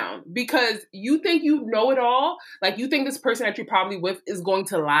 Calm down because you think you know it all. You think this person that you're probably with is going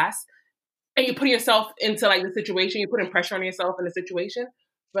to last and you're putting yourself into the situation. You're putting pressure on yourself in the situation.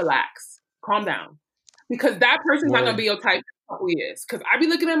 Relax. Calm down. because that person's not Word. gonna be your type in a couple years. Because I be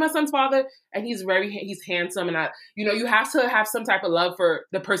looking at my son's father, and he's handsome, and you have to have some type of love for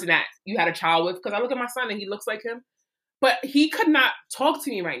the person that you had a child with. Because I look at my son, and he looks like him, but he could not talk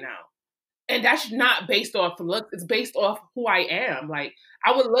to me right now, and that's not based off looks. It's based off who I am. Like,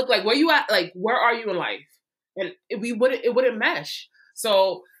 I would look like, where you at? Like, where are you in life? And it wouldn't mesh.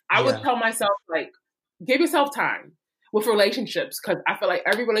 So I would tell myself, like, give yourself time with relationships, because I feel like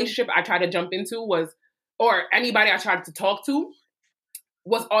every relationship I tried to jump into or anybody I tried to talk to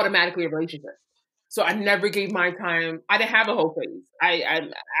was automatically a relationship. So I never gave my time. I didn't have a whole phase.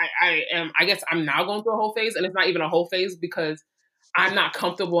 I guess I'm now going through a whole phase, and it's not even a whole phase because I'm not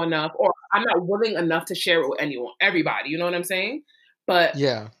comfortable enough, or I'm not willing enough to share it with everybody. You know what I'm saying? But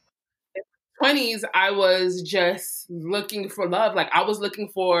Yeah. 20s, I was just looking for love. Like, I was looking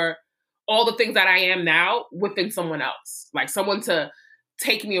for all the things that I am now within someone else, like someone to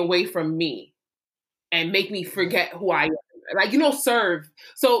take me away from me and make me forget who I am. Like, serve.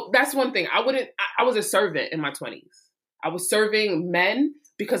 So that's one thing. I was a servant in my 20s. I was serving men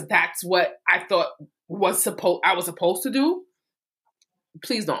because that's what I thought I was supposed to do.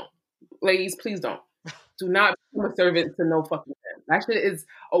 Please don't. Ladies, please don't. Do not become a servant to no fucking man. That shit is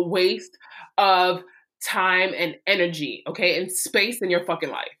a waste of time and energy, okay, and space in your fucking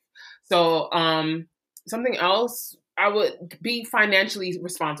life. So, something else, I would be financially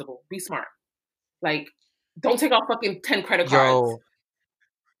responsible. Be smart. Like, don't take out fucking 10 credit cards.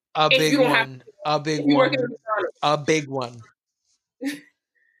 A big one. A big one.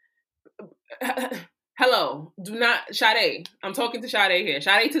 Hello. Do not, Sade. I'm talking to Sade here.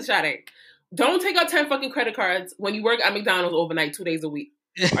 Sade to Sade. Don't take out 10 fucking credit cards when you work at McDonald's overnight 2 days a week.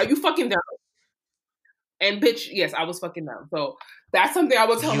 Are you fucking dumb? And bitch, yes, I was fucking dumb. So that's something I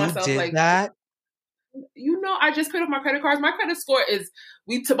would tell myself. Did like, that? I just paid off my credit cards. My credit score is,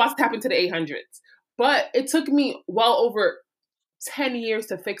 about to tap into the 800s. But it took me well over 10 years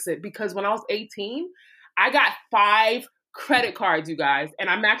to fix it, because when I was 18, I got 5 credit cards, you guys, and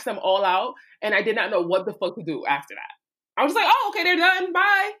I maxed them all out, and I did not know what the fuck to do after that. I was like, oh, okay, they're done.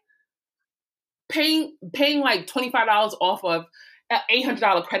 Bye. Paying like $25 off of an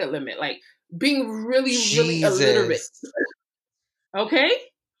 $800 credit limit, like being really, really illiterate. Okay?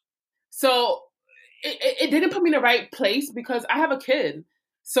 So it didn't put me in the right place because I have a kid.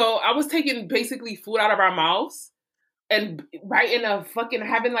 So I was taking basically food out of our mouths and writing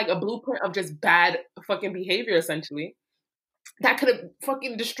having like a blueprint of just bad fucking behavior, essentially, that could have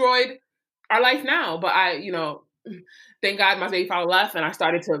fucking destroyed our life now. But thank God my baby father left, and I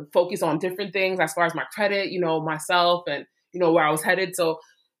started to focus on different things as far as my credit, myself, and where I was headed. So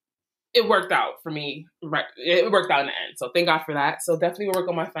it worked out for me. Right, it worked out in the end. So thank God for that. So definitely work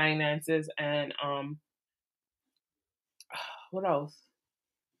on my finances. And what else?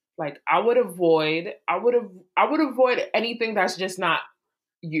 Like, I would avoid anything that's just not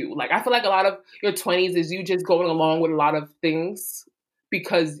you. Like, I feel like a lot of your 20s is you just going along with a lot of things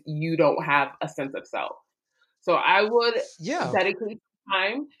because you don't have a sense of self. So I would dedicate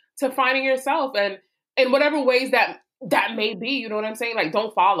time to finding yourself, and in whatever ways that may be. You know what I'm saying? Like,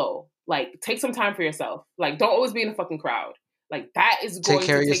 don't follow. Like, take some time for yourself. Like, don't always be in a fucking crowd. Like, that is going to take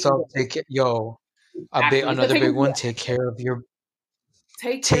care of yourself. Another big one. Take care of your.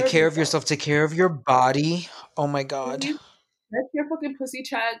 Take care of yourself. Take care of your body. Oh my God. Take your fucking pussy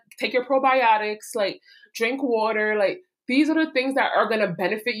check. Take your probiotics. Like, drink water. Like, these are the things that are gonna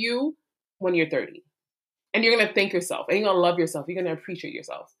benefit you when you're 30. And you're going to thank yourself. And you're going to love yourself. You're going to appreciate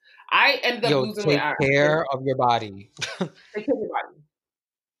yourself. I ended up losing weight. Take care of your body. Take care of your body.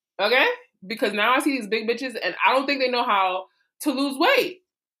 Okay? Because now I see these big bitches, and I don't think they know how to lose weight.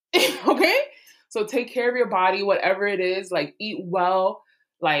 Okay? So take care of your body, whatever it is. Like, eat well.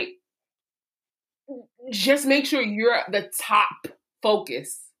 Like, just make sure you're the top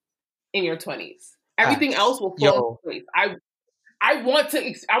focus in your 20s. Everything else will fall into place. I want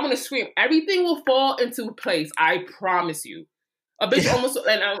to scream. Everything will fall into place. I promise you. A bitch almost,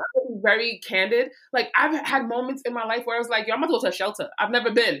 and I'm very candid. Like, I've had moments in my life where I was like, yo, I'm about to go to a shelter. I've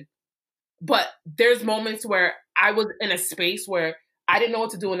never been. But there's moments where I was in a space where I didn't know what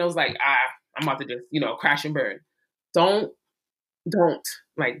to do. And I was like, I'm about to just, crash and burn. Don't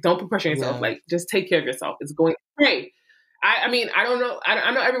put pressure on yourself. Like, just take care of yourself. It's going, pray. I mean, I don't know.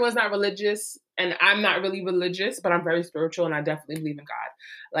 I know everyone's not religious, and I'm not really religious, but I'm very spiritual, and I definitely believe in God.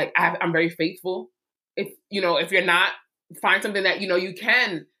 Like, I'm very faithful. If you're not, find something that, you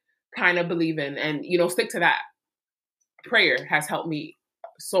can kind of believe in, and, stick to that. Prayer has helped me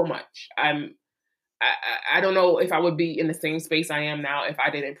so much. I don't know if I would be in the same space I am now if I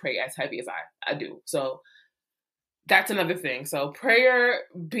didn't pray as heavy as I do. So that's another thing. So prayer,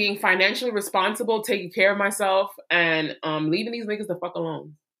 being financially responsible, taking care of myself, and leaving these niggas the fuck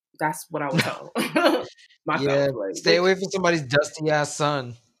alone. That's what I would tell Yeah, myself. Like, stay away from somebody's dusty ass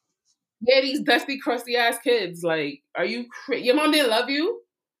son. yeah, these dusty, crusty ass kids. Like, are you? Your mom didn't love you?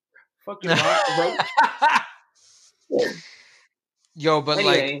 Fucking roach. Yo, but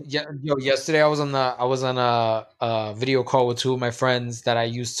Anyway. like, yesterday I was on a video call with two of my friends that I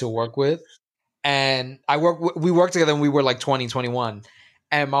used to work with, and we worked together, and we were like 20, 21.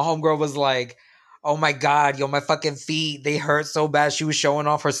 And my homegirl was like, "Oh my god, yo, my fucking feet, they hurt so bad." She was showing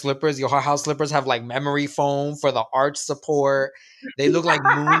off her slippers. Yo, her house slippers have like memory foam for the arch support. They look like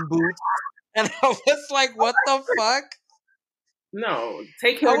moon boots. And I was like, "What the fuck?" No,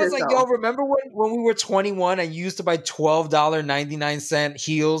 take care I of was like, yourself. yo, remember when we were 21 and you used to buy $12.99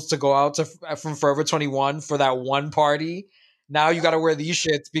 heels to go out to from Forever 21 for that one party? Now you got to wear these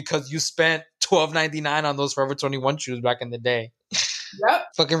shits because you spent $12.99 on those Forever 21 shoes back in the day. Yep.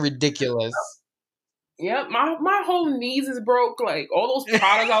 Fucking ridiculous. Yep. My whole knees is broke. Like, all those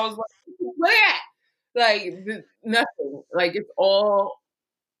products I was like, where? Like, nothing. Like,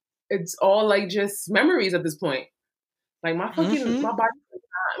 it's all like just memories at this point. Like, my fucking, my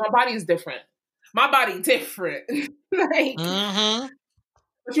body is different. My body different. Like,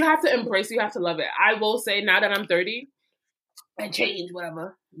 but you have to embrace it. You have to love it. I will say, now that I'm 30 and change,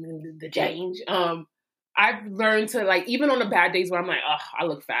 whatever, the change, I've learned to, like, even on the bad days where I'm like, oh, I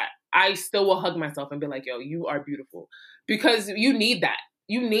look fat, I still will hug myself and be like, yo, you are beautiful. Because you need that.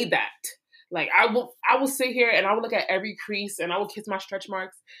 You need that. Like, I will sit here and I will look at every crease and I will kiss my stretch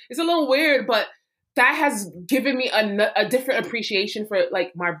marks. It's a little weird, but that has given me a different appreciation for,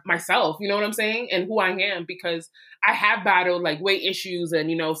 like, myself, you know what I'm saying? And who I am, because I have battled, like, weight issues and,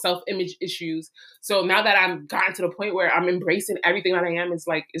 self-image issues. So now that I've gotten to the point where I'm embracing everything that I am,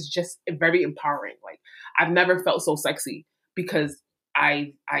 it's just very empowering. Like, I've never felt so sexy because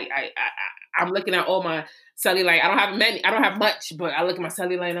I'm looking at all my cellulite. I don't have much, but I look at my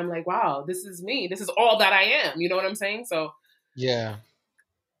cellulite and I'm like, wow, this is me. This is all that I am. You know what I'm saying? So yeah.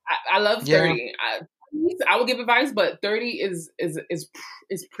 I love 30. I will give advice, but 30 is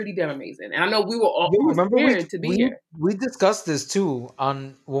pretty damn amazing. And I know we were all prepared to be here. We discussed this too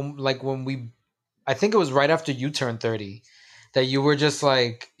on when we, I think it was right after you turned 30, that you were just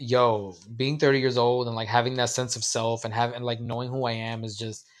like, yo, being 30 years old and like having that sense of self and having like knowing who I am is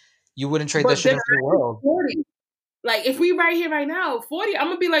just, you wouldn't trade that shit in for the world. 40. Like, if we right here right now, 40, I'm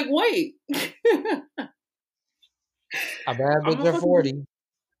gonna be like, wait. A bad bitch at 40.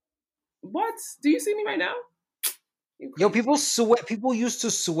 What? Do you see me right now? Yo, people used to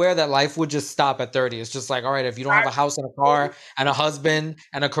swear that life would just stop at 30. It's just like, all right, if you don't have a house and a car and a husband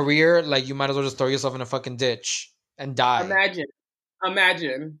and a career, like, you might as well just throw yourself in a fucking ditch and die.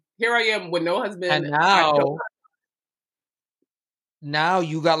 Imagine. Here I am with no husband. And now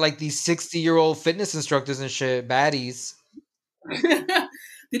you got like these 60-year-old fitness instructors and shit, baddies.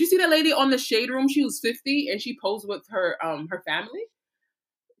 Did you see that lady on the Shade Room? She was 50 and she posed with her family.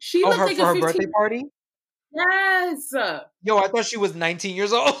 She for her birthday party? Yes. Yo, I thought she was 19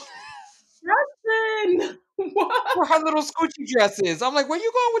 years old. Justin, what? For her little Scoochie dresses. I'm like, where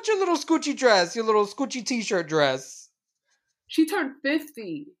you going with your little Scoochie dress? Your little Scoochie t-shirt dress? She turned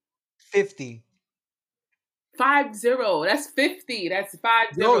 50. 50. 50. That's 50. That's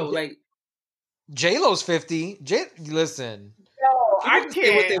 50. Yo, like, J-Lo's 50. Listen. No, I can't.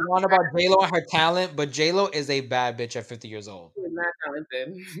 Say what they want about J-Lo and her talent, but J-Lo is a bad bitch at 50 years old. She's not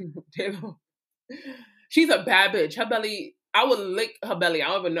talented. J-Lo. She's a bad bitch. Her belly, I would lick her belly. I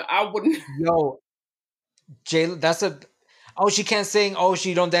don't even know. I wouldn't. Yo, J-Lo, she can't sing. Oh,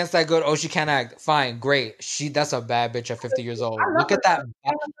 she don't dance that good. Oh, she can't act. Fine, great. That's a bad bitch at 50 years old. Look at that.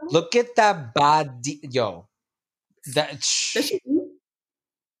 Look at that body. Yo. Does she eat?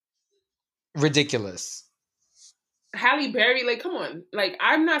 Ridiculous. Halle Berry, like, come on. Like,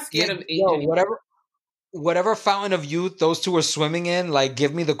 I'm not scared of aging. Yo, whatever fountain of youth those two are swimming in, like,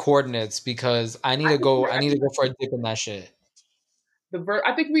 give me the coordinates because I need to go for a dip in that shit.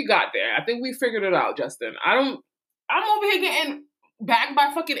 I think we got there. I think we figured it out, Justin. I'm over here getting backed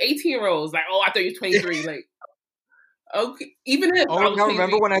by fucking 18-year-olds. Like, oh, I thought you were 23. Like, okay, even if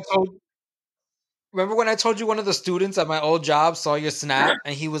remember when I told you one of the students at my old job saw your snap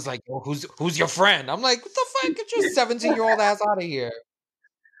and he was like, oh, who's your friend? I'm like, what the fuck? Get your 17-year-old ass out of here.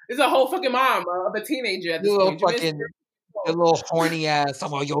 It's a whole fucking mom of a teenager at this point. Your little horny ass.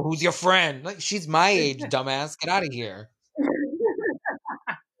 I'm like, yo, who's your friend? Like, she's my age, dumbass. Get out of here.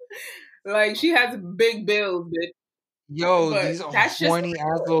 Like, she has big bills, bitch. Yo, these are horny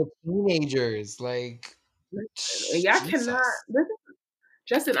ass little teenagers. Like, y'all cannot.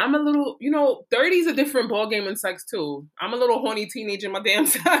 Justin, I'm a little, 30 is a different ball game in sex too. I'm a little horny teenager in my damn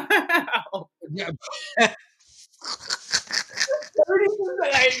self. Yeah. 30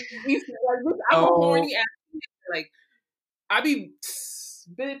 is I'm a horny ass. Like, I be,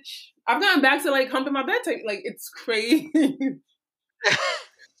 bitch. I've gotten back to like humping my bed type. Like, it's crazy.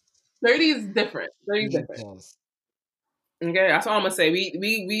 30 is different. 30 is different. Okay, that's all I'm gonna say. We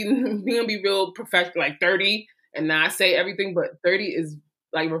gonna be real professional, like 30, and not say everything, but 30 is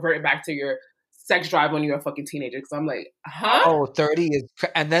like reverting back to your sex drive when you're a fucking teenager. Because I'm like, huh? Oh, 30 is,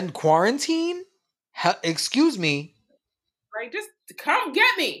 and then quarantine? Excuse me. Like, just come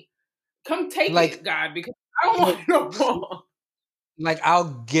get me. Come take Like, it, God, because I don't want no more. Like,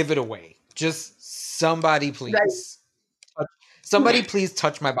 I'll give it away. Just somebody, please. Somebody, please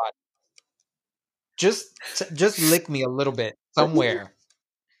touch my body. Just lick me a little bit somewhere.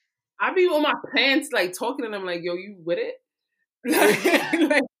 I be on my pants, like talking to them, like, "Yo, you with it?"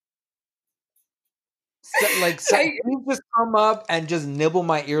 like, you just come up and just nibble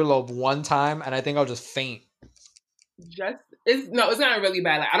my earlobe one time, and I think I'll just faint. It's not really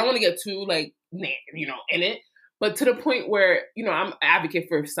bad. Like, I don't want to get too like, in it, but to the point where I'm an advocate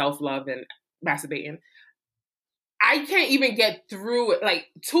for self-love and masturbating. I can't even get through it, like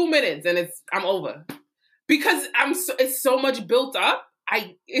 2 minutes, and I'm over because it's so much built up.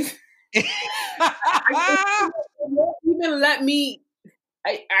 I won't even let me.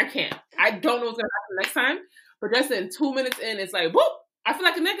 I can't. I don't know what's gonna happen next time. But just in 2 minutes in, it's like, whoop! I feel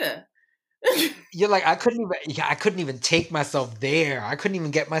like a nigga. You're like, I couldn't even take myself there. I couldn't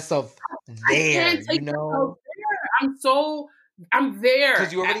even get myself there. I can't take myself there. I'm there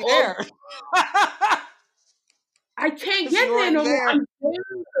because you're already there. I can't get there no more. I'm there.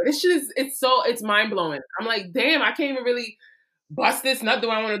 This shit it's mind blowing. I'm like, damn, I can't even really bust this nut. Do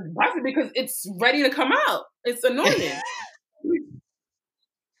I want to bust it because it's ready to come out? It's annoying.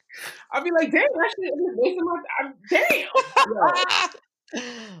 I'll be like, damn, that shit is wasting my time. Damn.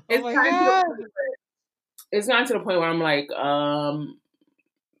 It's gotten to the point where I'm like,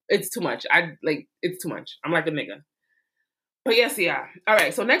 it's too much. It's too much. I'm like a nigga. But yes, yeah. All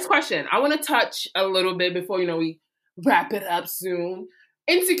right. So next question. I want to touch a little bit before we wrap it up soon.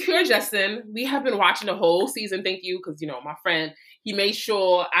 Insecure, Justin. We have been watching the whole season. Thank you, because my friend, he made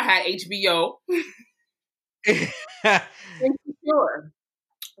sure I had HBO. Insecure.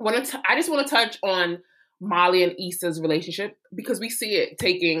 I just want to touch on Molly and Issa's relationship because we see it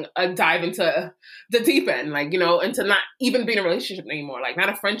taking a dive into the deep end, into not even being a relationship anymore, like not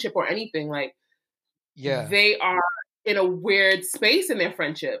a friendship or anything. Like, yeah, they are in a weird space in their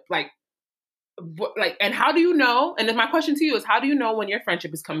friendship. And how do you know? And then my question to you is, how do you know when your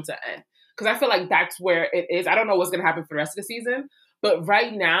friendship is coming to an end? Because I feel like that's where it is. I don't know what's going to happen for the rest of the season, but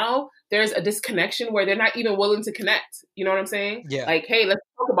right now there's a disconnection where they're not even willing to connect. You know what I'm saying? Yeah. Like, hey, let's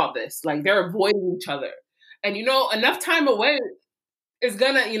talk about this. Like, they're avoiding each other, and enough time away is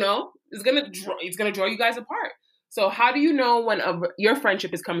gonna, it's gonna draw you guys apart. So how do you know when your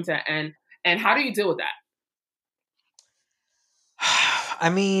friendship is coming to an end, and how do you deal with that? I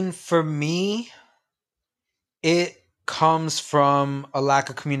mean, for me, it comes from a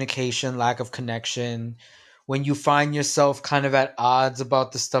lack of communication, lack of connection. When you find yourself kind of at odds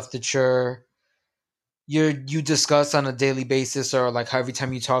about the stuff that you discuss on a daily basis, or like how every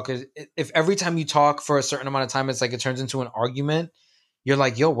time you talk, if every time you talk for a certain amount of time, it's like it turns into an argument, you're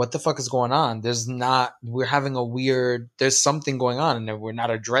like, yo, what the fuck is going on? We're having there's something going on and we're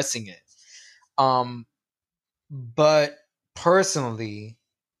not addressing it. But personally,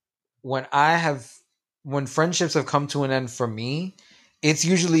 when friendships have come to an end for me, it's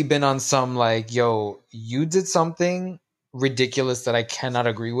usually been on some like, yo, you did something ridiculous that I cannot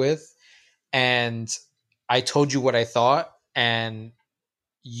agree with, and I told you what I thought, and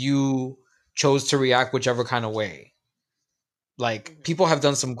you chose to react whichever kind of way. Like, people have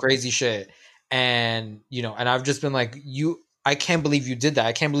done some crazy shit, and and I've just been like, I can't believe you did that.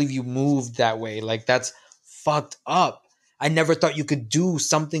 I can't believe you moved that way. Like, that's fucked up. I never thought you could do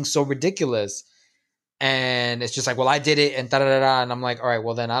something so ridiculous. And it's just like, well, I did it, and da-da-da-da. And I'm like, all right,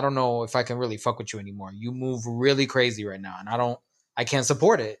 well, then I don't know if I can really fuck with you anymore. You move really crazy right now, and I can't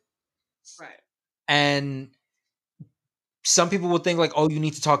support it. Right. And some people would think like, oh, you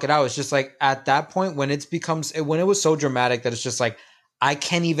need to talk it out. It's just like, at that point, when it was so dramatic that it's just like, I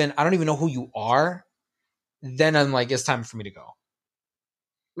don't even know who you are, then I'm like, it's time for me to go.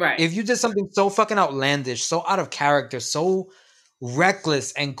 Right. If you did something so fucking outlandish, so out of character, so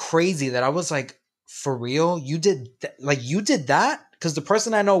reckless and crazy that I was like, for real, you did that? Because the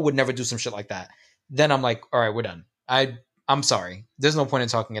person I know would never do some shit like that. Then I'm like, all right, we're done. I'm sorry. There's no point in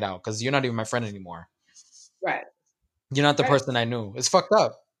talking it out because you're not even my friend anymore. Right. You're not the Right. person I knew. It's fucked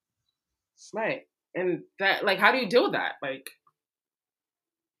up. Right. And that, like, how do you deal with that? Like,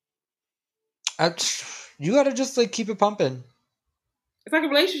 You gotta just like keep it pumping. it's like a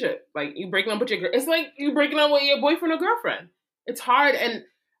relationship. Like, you breaking up with your girl. It's like you breaking up with your boyfriend or girlfriend. It's hard. And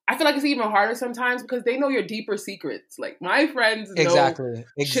I feel like it's even harder sometimes because they know your deeper secrets. Like, my friends know Exactly.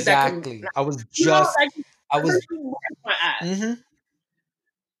 shit that can, Exactly. I was you know, just. like, I was. my ass. Mm-hmm.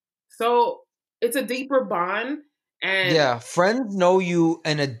 So it's a deeper bond. And Yeah, friends know you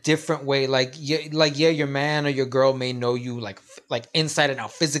in a different way. Like, yeah, your man or your girl may know you like inside and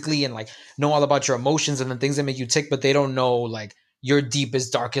out physically, and like know all about your emotions and the things that make you tick, but they don't know like your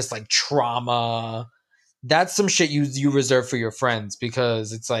deepest, darkest like trauma. That's some shit you reserve for your friends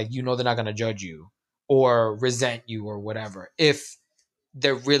because it's like you know they're not gonna judge you or resent you or whatever if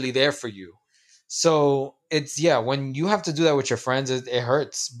they're really there for you. So it's when you have to do that with your friends, it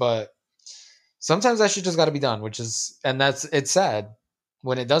hurts, but sometimes that shit just got to be done, it's sad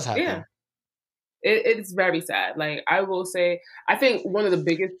when it does yeah, happen. it's very sad. Like, I will say, I think one of the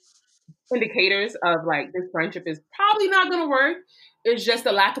biggest indicators of like this friendship is probably not going to work is just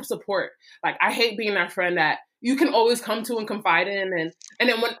the lack of support. Like, I hate being that friend that you can always come to and confide in, and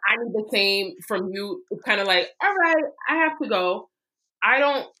then when I need the same from you, it's kind of like, all right, I have to go. I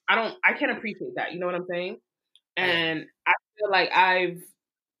can't appreciate that. You know what I'm saying? And I feel like I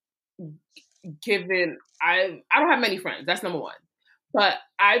don't have many friends. That's number one. But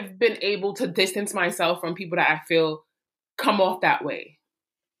I've been able to distance myself from people that I feel come off that way.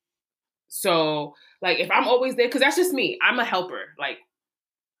 So, like, if I'm always there, because that's just me. I'm a helper. Like,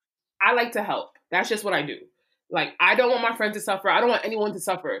 I like to help. That's just what I do. Like, I don't want my friends to suffer. I don't want anyone to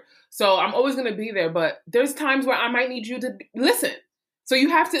suffer. So I'm always going to be there. But there's times where I might need you to listen. So you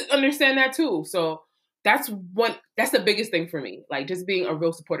have to understand that too. So that's the biggest thing for me. Like, just being a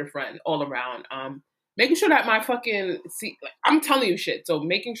real supportive friend all around. Making sure that my I'm telling you shit. So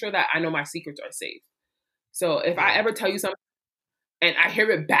making sure that I know my secrets are safe. So if I ever tell you something and I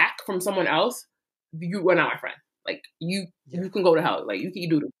hear it back from someone else, you are not my friend. Like, you can go to hell. Like, you can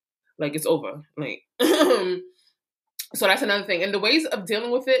do it. Like, it's over. Like, so that's another thing. And the ways of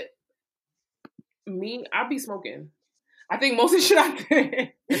dealing with it, I'll be smoking. I think most of the shit I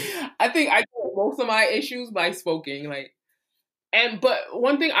think I deal with most of my issues by smoking. Like, but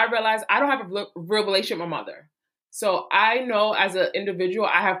one thing I realized, I don't have a real relationship with my mother. So I know as an individual,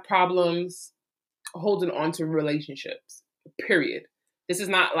 I have problems holding on to relationships, period. This is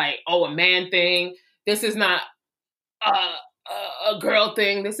not like, a man thing. This is not a girl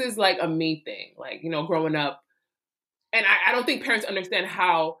thing. This is like a me thing. Like, growing up. And I don't think parents understand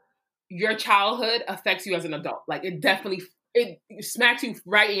how your childhood affects you as an adult. Like, it smacks you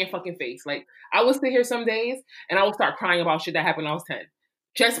right in your fucking face. Like, I will sit here some days and I will start crying about shit that happened when I was 10.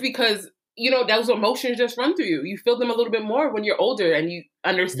 Just because, those emotions just run through you. You feel them a little bit more when you're older and you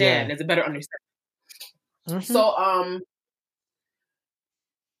understand. There's a better understanding. Mm-hmm. So,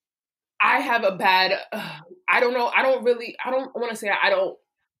 I have a bad, I don't know. I don't want to say I don't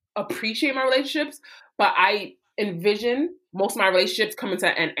appreciate my relationships, but I envision most of my relationships coming to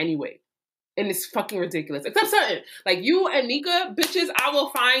an end anyway. And it's fucking ridiculous. Except certain. Like, you and Nika, bitches, I will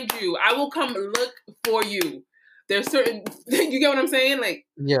find you. I will come look for you. There's certain, you get what I'm saying? Like,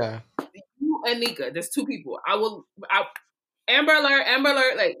 yeah. You and Nika, there's two people. Amber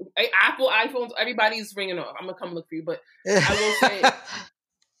Alert, like, Apple, iPhones, everybody's ringing off. I'm going to come look for you. But I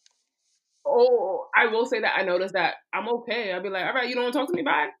will say that I noticed that I'm okay. I'll be like, all right, you don't want to talk to me?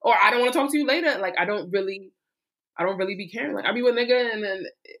 Bye. Or I don't want to talk to you later. Like, I don't really be caring. Like, I'll be with nigga and then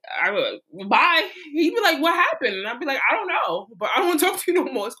I would, bye. He'd be like, what happened? And I'd be like, I don't know, but I don't want to talk to you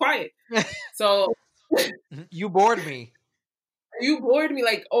no more. It's quiet. So you bored me.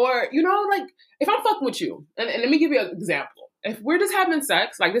 Like, or, like, if I'm fucking with you, and let me give you an example. If we're just having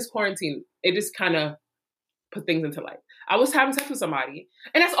sex, like this quarantine, it just kind of put things into light. I was having sex with somebody,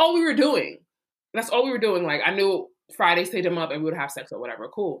 and that's all we were doing. Like, I knew Friday stayed him up and we would have sex or whatever.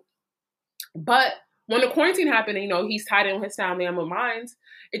 Cool. But when the quarantine happened, and, he's tied in with his family, I'm with mine,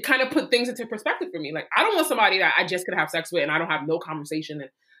 it kind of put things into perspective for me. Like, I don't want somebody that I just could have sex with and I don't have no conversation. And,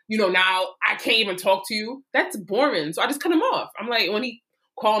 now I can't even talk to you. That's boring. So I just cut him off. I'm like, when he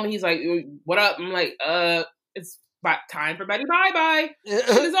called me, he's like, what up? I'm like, it's about time for Betty. Bye-bye.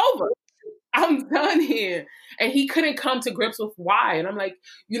 It's over. I'm done here. And he couldn't come to grips with why. And I'm like,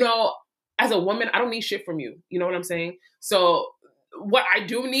 as a woman, I don't need shit from you. You know what I'm saying? So what I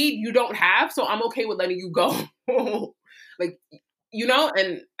do need, you don't have. So I'm okay with letting you go. Like,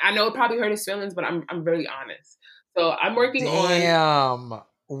 and I know it probably hurt his feelings, but I'm really honest. So I'm working on.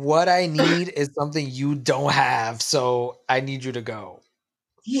 What I need is something you don't have. So I need you to go.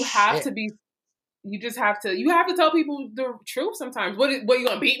 You have to be. you just have to tell people the truth sometimes. What you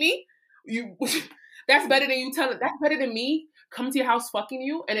gonna beat me? You that's better than you telling. That's better than me coming to your house fucking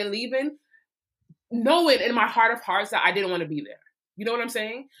you and then leaving, knowing in my heart of hearts that I didn't want to be there. You know what I'm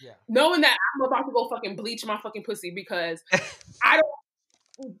saying? Yeah. Knowing that I'm about to go fucking bleach my fucking pussy because I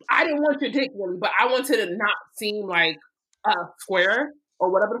didn't want your dick really, but I wanted to not seem like a square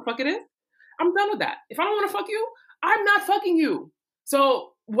or whatever the fuck it is. I'm done with that. If I don't want to fuck you, I'm not fucking you.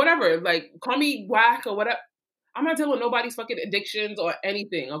 So whatever, like call me whack or whatever. I'm not dealing with nobody's fucking addictions or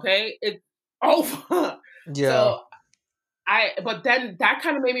anything. Okay, it's over. Yeah. So but then that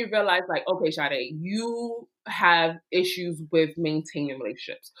kind of made me realize, like, okay, Sade, you have issues with maintaining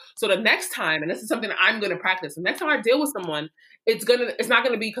relationships. So the next time, and this is something that I'm going to practice, the next time I deal with someone, it's not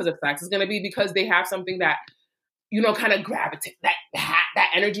going to be because of sex. It's going to be because they have something that, kind of gravitate, that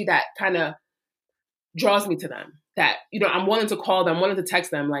energy that kind of draws me to them. That, I'm willing to call them, I'm willing to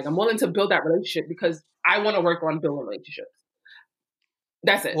text them. Like, I'm willing to build that relationship because I want to work on building relationships.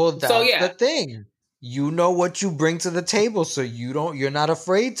 That's it. Well, that's the thing. You know what you bring to the table, so you're not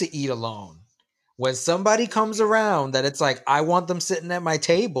afraid to eat alone. When somebody comes around that it's like, I want them sitting at my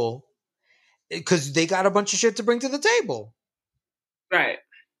table because they got a bunch of shit to bring to the table. Right.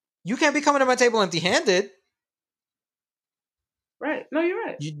 You can't be coming to my table empty-handed. Right. No, you're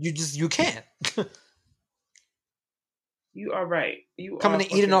right. You can't. You are right. Coming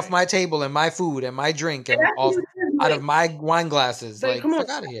and eating off my table and my food and my drink and out of my wine glasses. Like, fuck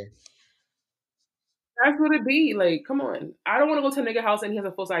out of here. That's what it be. Like, come on. I don't want to go to a nigga house and he has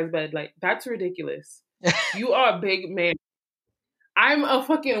a full-size bed. Like, that's ridiculous. You are a big man. I'm a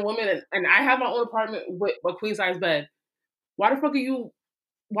fucking woman and I have my own apartment with a queen-size bed. Why the fuck are you...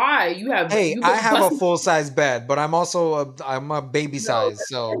 Why? You have... Hey, I have a full-size bed, but I'm also I'm a baby size,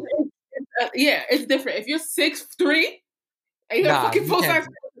 so... Yeah, it's different. If you're 6'3", and you have fucking full-size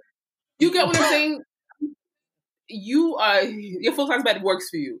bed, you get what I'm saying? Your full-size bed works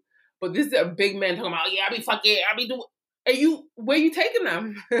for you. But this is a big man talking about, I be fucking, I be doing... And where you taking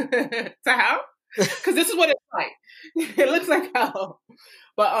them? To hell? Because this is what it's like. It looks like hell.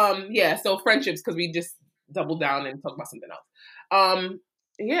 But, so friendships, because we just double down and talk about something else.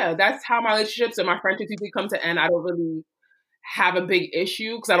 That's how my relationships and my friendships usually come to end. I don't really have a big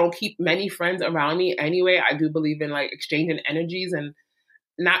issue because I don't keep many friends around me anyway. I do believe in, like, exchanging energies, and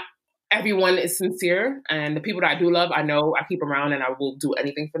not everyone is sincere, and the people that I do love, I know I keep around and I will do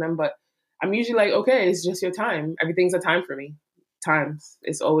anything for them. But I'm usually like, okay, it's just your time. Everything's a time for me. Times.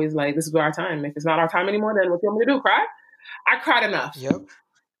 It's always like, this is our time. If it's not our time anymore, then what do you want me to do? Cry? I cried enough. Yep.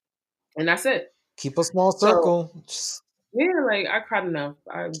 And that's it. Keep a small circle. Like, I cried enough.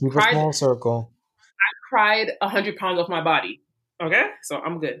 Keep a small circle. I cried 100 pounds off my body. Okay? So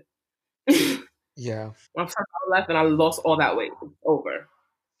I'm good. Yeah. I'm left and I lost all that weight. It's over.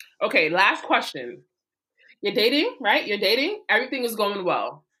 Okay, last question. You're dating, right? You're dating. Everything is going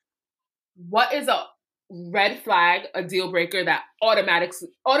well. What is a red flag, a deal breaker that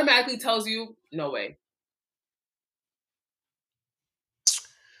automatically tells you, no way?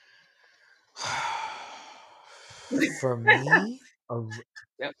 For me?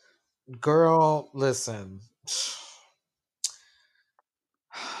 Yep. Girl, listen.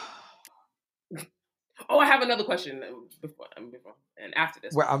 Oh, I have another question before and after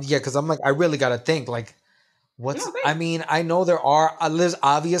this. Well, because I'm like, I really got to think, like, I mean, I know there's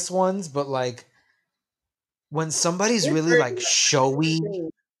obvious ones, but like, when somebody's really like showy.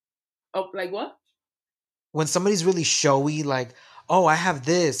 Oh, like what? When somebody's really showy, like, oh, I have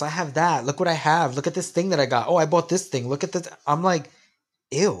this, I have that. Look what I have. Look at this thing that I got. Oh, I bought this thing. Look at this. I'm like,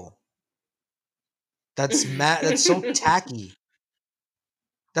 ew. That's mad. That's so tacky.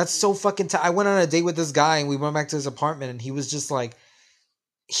 That's so fucking I went on a date with this guy and we went back to his apartment and he was just like,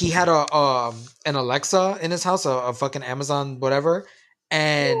 he had an Alexa in his house, a fucking Amazon whatever,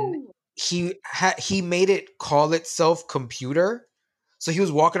 and he made it call itself computer. So he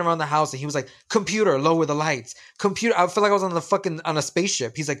was walking around the house and he was like, computer, lower the lights. Computer, I feel like I was on a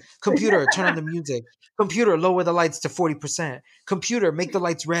spaceship. He's like, computer, turn on the music. Computer, lower the lights to 40%. Computer, make the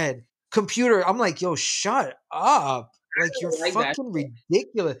lights red. Computer, I'm like, yo, shut up. Like, you're fucking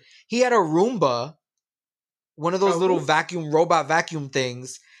ridiculous. He had a Roomba, one of those little robot vacuum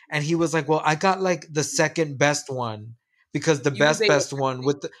things. And he was like, well, I got like the second best one because the best one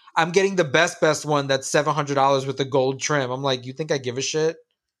I'm getting the best one that's $700 with the gold trim. I'm like, you think I give a shit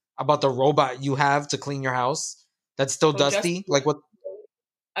about the robot you have to clean your house? That's still dusty. Like what?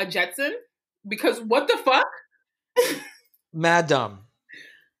 A Jetson? Because what the fuck? Mad dumb.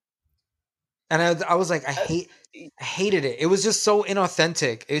 And I was like, I hated it. It was just so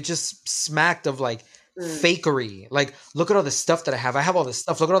inauthentic. It just smacked of like fakery. Like, look at all the stuff that I have. I have all this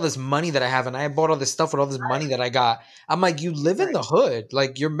stuff. Look at all this money that I have. And I bought all this stuff with all this money that I got. I'm like, you live in the hood.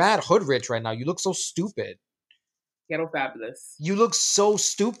 Like, you're mad hood rich right now. You look so stupid. Ghetto fabulous. You look so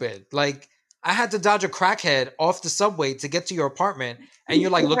stupid. Like, I had to dodge a crackhead off the subway to get to your apartment. And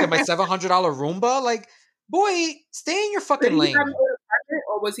you're like, look at my $700 Roomba. Like, boy, stay in your fucking lane.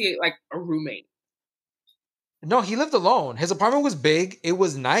 Or was he like a roommate? No, he lived alone. His apartment was big. It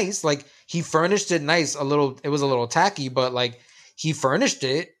was nice. Like, he furnished it nice. It was a little tacky, but like, he furnished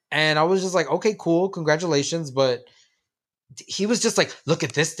it. And I was just like, okay, cool. Congratulations. But he was just like, look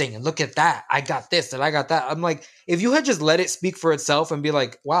at this thing and look at that. I got this and I got that. I'm like, if you had just let it speak for itself and be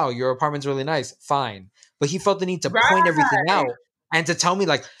like, wow, your apartment's really nice, fine. But he felt the need to point everything out and to tell me,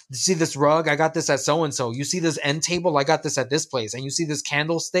 like, you see this rug? I got this at so-and-so. You see this end table? I got this at this place. And you see this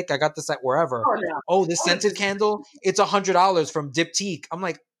candlestick? I got this at wherever. Oh, this scented candle? It's $100 from Diptyque. I'm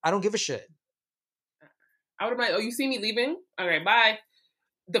like, I don't give a shit. I would have been like, oh, you see me leaving? All right, bye.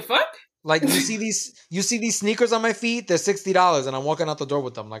 The fuck? Like, you see these sneakers on my feet? They're $60 and I'm walking out the door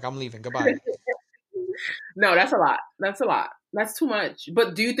with them. Like, I'm leaving. Goodbye. No, that's a lot. That's a lot. That's too much.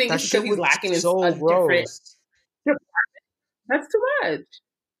 But do you think it's because he's lacking so a gross. different... That's too much.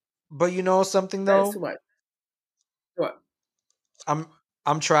 But you know something though? That's too much. What?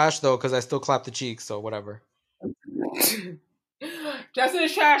 I'm trash though, because I still clap the cheeks, so whatever. Justin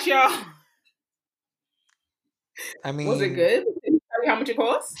is trash, y'all. I mean, was it good? Did you tell me how much it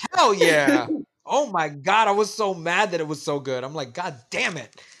cost? Hell yeah. Oh my God, I was so mad that it was so good. I'm like, God damn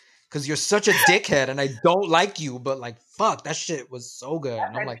it. Because you're such a dickhead and I don't like you, but like, fuck, that shit was so good.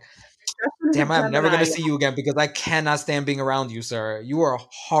 And I'm like, damn, I'm never going to see you again because I cannot stand being around you, sir. You are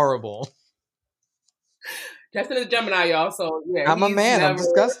horrible. Justin is Gemini, y'all. So yeah, I'm a man. I'm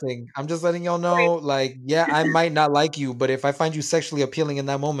disgusting. I'm just letting y'all know, like, yeah, I might not like you, but if I find you sexually appealing in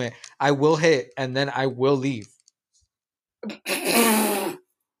that moment, I will hit and then I will leave.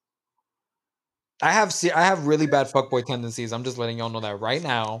 I have really bad fuckboy tendencies. I'm just letting y'all know that right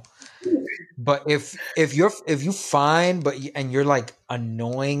now. But if you find and you're like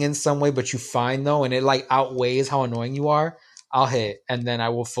annoying in some way, but you find though, and it like outweighs how annoying you are, I'll hit and then I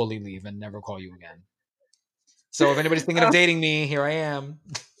will fully leave and never call you again. So if anybody's thinking of dating me, here I am.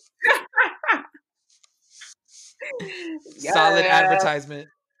 Solid advertisement.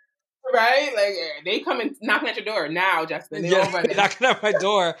 Right? Like, they come and knocking at your door now, Justin. They're knocking at my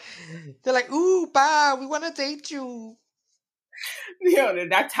door. They're like, ooh, ba, we want to date you. Yo,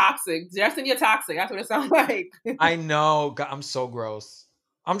 that's toxic. Justin, you're toxic. That's what it sounds like. I know. God, I'm so gross.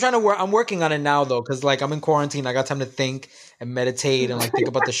 I'm working on it now, though, because, like, I'm in quarantine. I got time to think and meditate and, like, think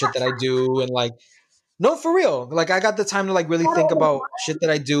about the shit that I do and, like, no, for real. Like, I got the time to, like, really think about shit that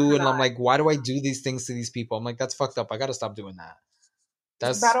I do and I'm like, why do I do these things to these people? I'm like, that's fucked up. I got to stop doing that.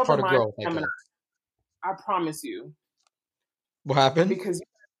 That's part of growth. I promise you. What happened? Because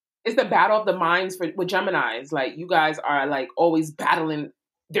it's the battle of the minds with Geminis. Like, you guys are like always battling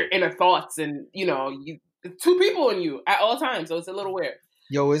their inner thoughts, and you know, two people in you at all times. So it's a little weird.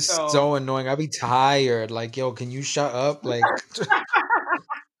 Yo, it's so annoying. I be tired. Like, yo, can you shut up? Like,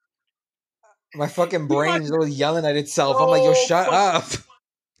 my fucking brain is really yelling at itself. I'm like, yo, shut up.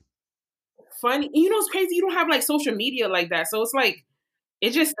 Funny, you know, it's crazy. You don't have like social media like that, so it's like.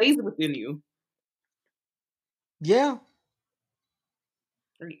 It just stays within you. Yeah.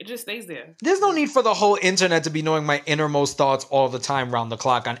 It just stays there. There's no need for the whole internet to be knowing my innermost thoughts all the time, round the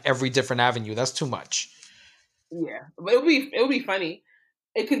clock, on every different avenue. That's too much. Yeah. But it'll be funny.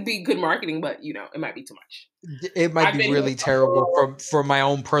 It could be good marketing, but you know, it might be too much. It might be really terrible for my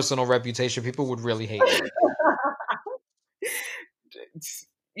own personal reputation. People would really hate me.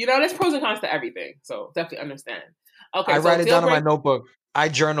 You know, there's pros and cons to everything. So definitely understand. Okay. I write it down in my notebook. I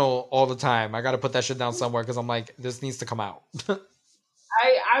journal all the time. I got to put that shit down somewhere because I'm like, this needs to come out.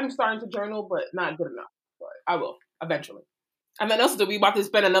 I'm starting to journal, but not good enough. But I will eventually. And then also, we about to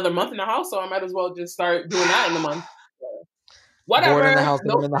spend another month in the house, so I might as well just start doing that in a month. Whatever. Bored in the house,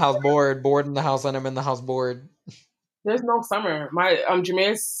 I'm in the house bored. Bored in the house, and I'm in the house bored. There's no summer. My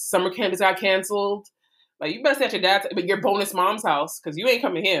Jameer's summer camp got canceled. Like, you better stay at your dad's, but your bonus mom's house, because you ain't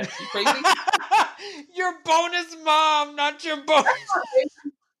coming here. You crazy? Your bonus mom, not your bonus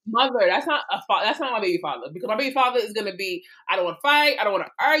mother. That's not my baby father, because my baby father is gonna be, I don't want to fight, I don't want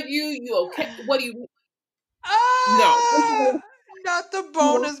to argue. You okay? What do you? No, not the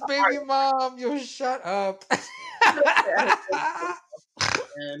bonus baby mom. You shut up. I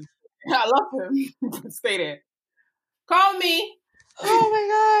love him. Stay there. Call me.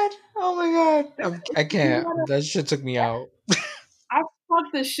 Oh my god. I can't. That shit took me out. I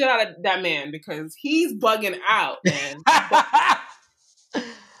fucked the shit out of that man because he's bugging out, man.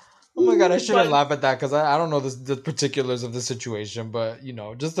 Oh my god, I shouldn't But laugh at that because I don't know the particulars of the situation, but you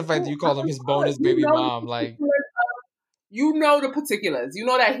know, just the fact that you call him his bonus you baby know mom, the like, particulars. You know the particulars. You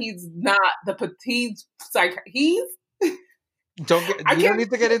know that he's not the he's like he's. you I don't can't. need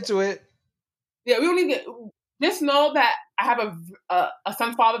to get into it. Yeah, we don't need to. Just know that I have a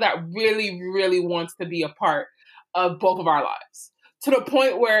son father that really, really wants to be a part of both of our lives to the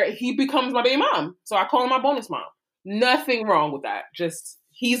point where he becomes my baby mom. So I call him my bonus mom. Nothing wrong with that. Just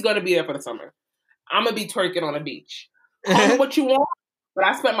he's gonna be there for the summer. I'm gonna be twerking on the beach. Call me what you want, but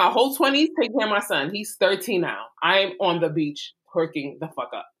I spent my whole 20s taking care of my son. He's 13 now. I'm on the beach twerking the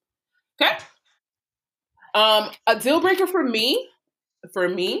fuck up. Okay. A deal breaker for me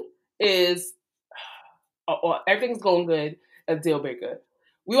is everything's going good. A deal breaker.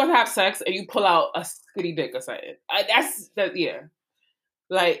 We want to have sex and you pull out a skinny dick or something. Yeah.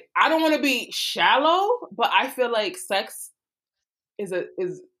 Like I don't want to be shallow, but I feel like sex is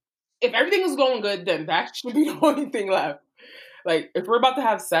if everything is going good, then that should be the only thing left. Like if we're about to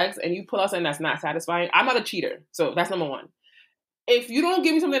have sex and you pull out something that's not satisfying, I'm not a cheater, so that's number one. If you don't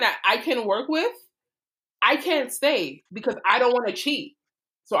give me something that I can work with, I can't stay because I don't want to cheat,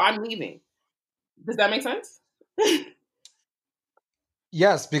 so I'm leaving. Does that make sense?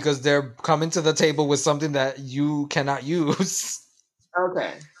 Yes, because they're coming to the table with something that you cannot use.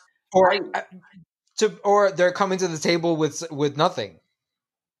 Okay. Or they're coming to the table with nothing.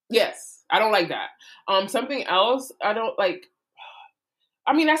 Yes, I don't like that. Something else I don't like.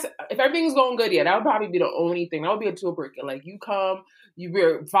 I mean, that's if everything's going good. Yeah, that would probably be the only thing. That would be a deal breaker. Like you come,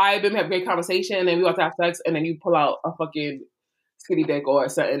 we're vibing, have great conversation, and then we want to have sex, and then you pull out a fucking skinny dick or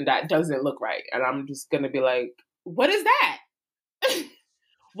something that doesn't look right, and I'm just gonna be like, "What is that?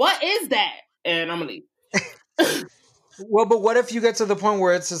 What is that?" And I'm gonna leave. Well, but what if you get to the point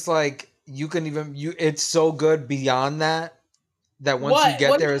where it's just like it's so good beyond that once you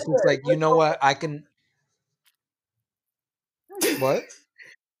get there, it's just like, you know what, I can. What?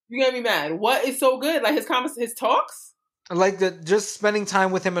 You get me mad. What is so good? Like his talks? Like just spending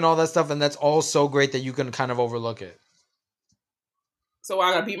time with him and all that stuff, and that's all so great that you can kind of overlook it. So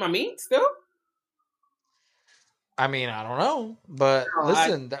I gotta beat my meat still? I mean, I don't know, but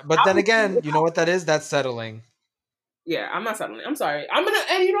listen. But then again, you know what that is? That's settling. Yeah, I'm not settling. I'm sorry. I'm gonna,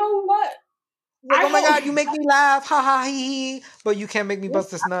 and you know what? Like, oh my god, you make me laugh, ha ha hee, but you can't make me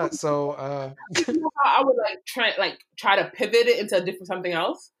bust this nut. So, you know how I would try to pivot it into a different something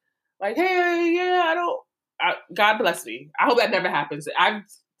else. Like, hey, yeah, God bless me. I hope that never happens.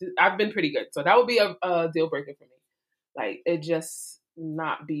 I've been pretty good, so that would be a deal breaker for me. Like, it just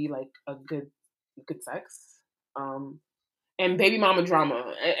not be like a good sex. And baby mama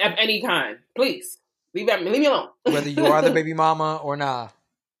drama of any kind. Please leave me alone. Whether you are the baby mama or not.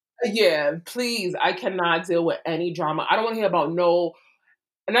 Yeah, please. I cannot deal with any drama. I don't want to hear about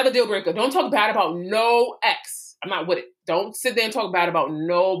another deal breaker. Don't talk bad about no ex. I'm not with it. Don't sit there and talk bad about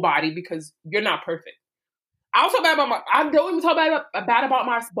nobody because you're not perfect. I'll talk bad about I don't even talk bad about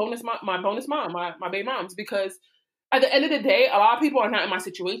my bonus mom, my baby moms, because at the end of the day, a lot of people are not in my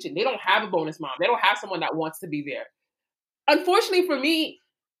situation. They don't have a bonus mom. They don't have someone that wants to be there. Unfortunately for me,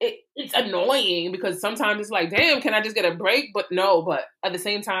 it's annoying because sometimes it's like, damn, can I just get a break? But no, but at the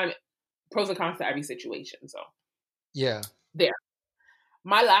same time, pros and cons to every situation. So yeah. There.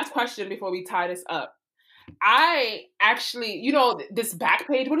 My last question before we tie this up. I actually, this back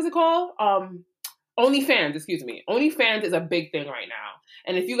page, what is it called? OnlyFans, excuse me. OnlyFans is a big thing right now.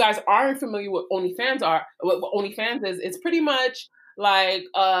 And if you guys aren't familiar with what OnlyFans is, it's pretty much like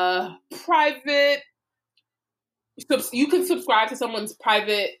a private, you can subscribe to someone's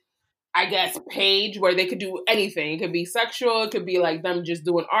private, I guess, page where they could do anything. It could be sexual. It could be like them just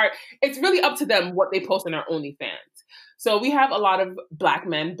doing art. It's really up to them what they post on their OnlyFans. So we have a lot of Black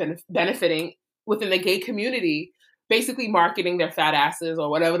men benefiting within the gay community, basically marketing their fat asses or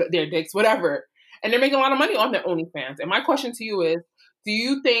whatever, their dicks, whatever. And they're making a lot of money on their OnlyFans. And my question to you is, do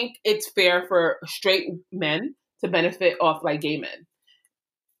you think it's fair for straight men to benefit off like gay men?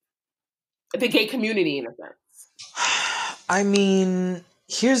 The gay community, in a sense. I mean,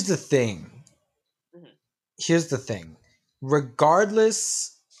 here's the thing. Here's the thing.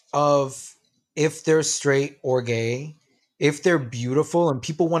 Regardless of if they're straight or gay, if they're beautiful and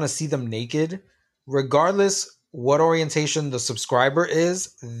people want to see them naked, regardless what orientation the subscriber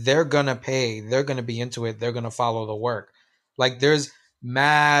is, they're gonna pay. They're gonna be into it. They're gonna follow the work. Like, there's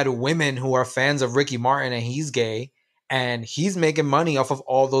mad women who are fans of Ricky Martin and he's gay, and he's making money off of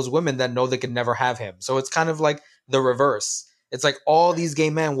all those women that know they could never have him. So it's kind of like the reverse. It's like all these gay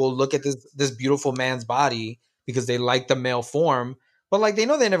men will look at this beautiful man's body because they like the male form, but like they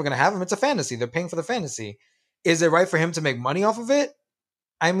know they're never gonna have him. It's a fantasy. They're paying for the fantasy. Is it right for him to make money off of it?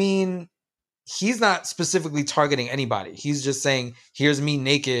 I mean, he's not specifically targeting anybody. He's just saying, here's me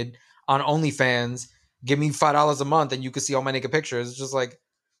naked on OnlyFans. Give me $5 a month and you can see all my naked pictures. It's just like,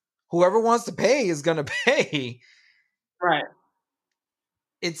 whoever wants to pay is going to pay. Right.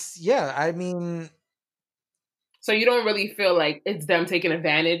 It's, yeah, I mean. So you don't really feel like it's them taking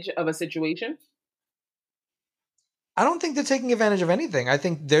advantage of a situation? I don't think they're taking advantage of anything. I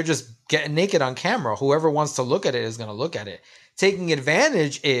think they're just getting naked on camera. Whoever wants to look at it is going to look at it. Taking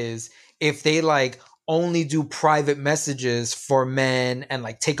advantage is if they like only do private messages for men and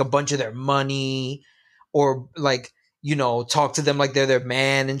like take a bunch of their money, or like, you know, talk to them like they're their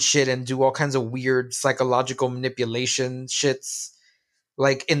man and shit and do all kinds of weird psychological manipulation shits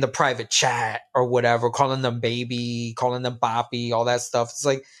like in the private chat or whatever, calling them baby, calling them boppy, all that stuff. It's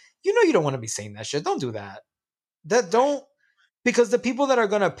like, you know, you don't want to be saying that shit. Don't do that. Because the people that are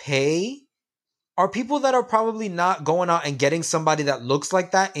going to pay are people that are probably not going out and getting somebody that looks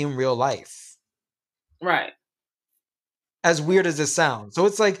like that in real life. Right. As weird as it sounds. So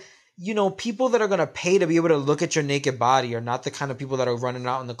it's like, you know, people that are going to pay to be able to look at your naked body are not the kind of people that are running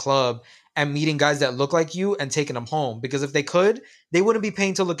out in the club and meeting guys that look like you and taking them home. Because if they could, they wouldn't be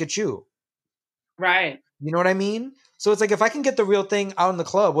paying to look at you. Right. You know what I mean? So it's like, if I can get the real thing out in the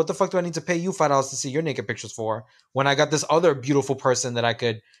club, what the fuck do I need to pay you $5 to see your naked pictures for when I got this other beautiful person that I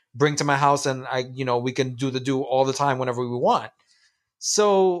could bring to my house and we can do all the time whenever we want.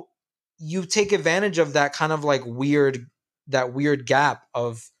 So you take advantage of that kind of like weird gap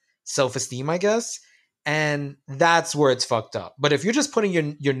of self-esteem, I guess. And that's where it's fucked up. But if you're just putting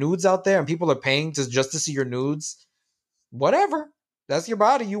your nudes out there and people are paying just to see your nudes, whatever. That's your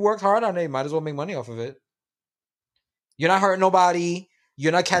body. You worked hard on it. You might as well make money off of it. You're not hurting nobody.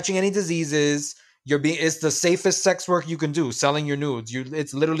 You're not catching any diseases. It's the safest sex work you can do, selling your nudes.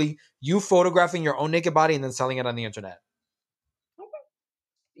 It's literally you photographing your own naked body and then selling it on the internet.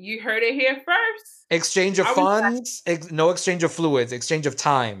 You heard it here first. Exchange of funds, no exchange of fluids, exchange of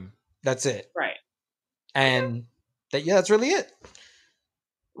time. That's it. Right. And that's really it.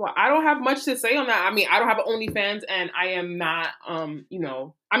 Well, I don't have much to say on that. I mean, I don't have an OnlyFans and I am not, I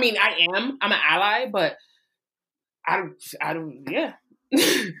mean, I'm an ally, but I don't, yeah.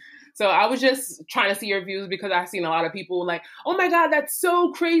 So I was just trying to see your views because I've seen a lot of people like, oh my God, that's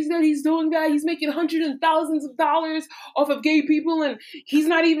so crazy that he's doing that. He's making hundreds and thousands of dollars off of gay people and he's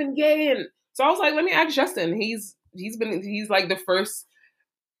not even gay. And so I was like, let me ask Justin. He's like the first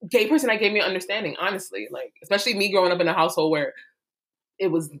gay person that gave me an understanding, honestly. Like, especially me growing up in a household where it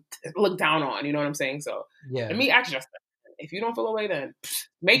was looked down on, you know what I'm saying? So yeah. Let me ask Justin. If you don't feel away, then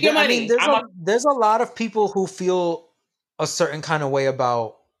make your money. I mean, there's a lot of people who feel a certain kind of way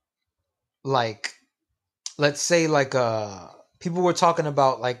about, like, let's say, like, people were talking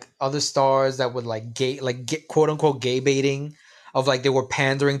about like other stars that would get quote unquote gay baiting, of like they were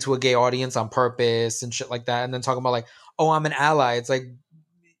pandering to a gay audience on purpose and shit like that, and then talking about like, oh, I'm an ally. It's like,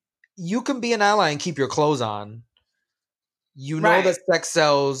 you can be an ally and keep your clothes on. You know right. That sex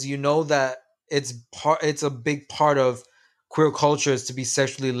sells. You know that it's a big part of queer culture is to be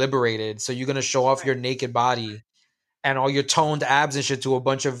sexually liberated. So you're gonna show off your naked body and all your toned abs and shit to a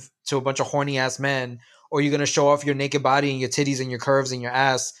bunch of horny ass men, or you're gonna show off your naked body and your titties and your curves and your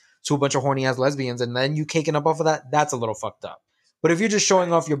ass to a bunch of horny ass lesbians, and then you caking up off of that. That's a little fucked up. But if you're just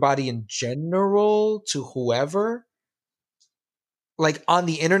showing off your body in general to whoever, like on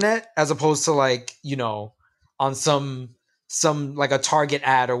the internet, as opposed to like, on some like a Target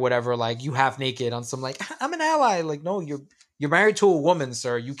ad or whatever, like you half naked on some like, I'm an ally. Like, no, you're married to a woman,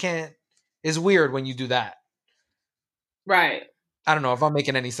 sir. You can't. It's weird when you do that. Right. I don't know if I'm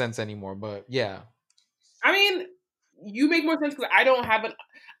making any sense anymore, but yeah. I mean, you make more sense because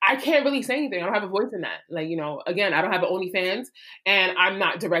I can't really say anything. I don't have a voice in that. Like, again, I don't have an OnlyFans and I'm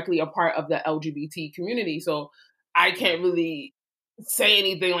not directly a part of the LGBT community. So I can't really say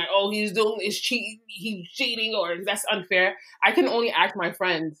anything like, oh, he's cheating or that's unfair. I can only ask my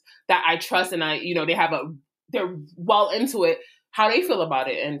friends that I trust and they're well into it, how they feel about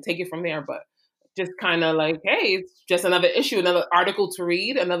it and take it from there. But just kind of like, hey, it's just another issue, another article to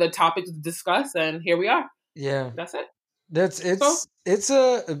read, another topic to discuss, and here we are. Yeah. That's it.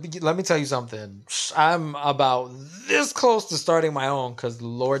 Let me tell you something. I'm about this close to starting my own because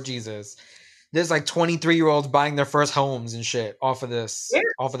Lord Jesus, there's like 23-year-olds buying their first homes and shit off of this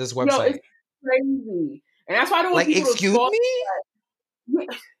website. No, it's crazy. And that's why I don't want people excuse me?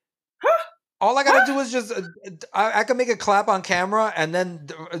 Huh? All I gotta do is just, I can make a clap on camera and then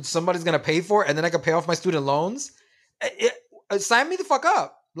somebody's gonna pay for it and then I can pay off my student loans. Sign me the fuck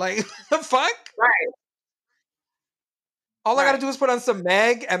up. Like, the fuck? Right. All I gotta do is put on some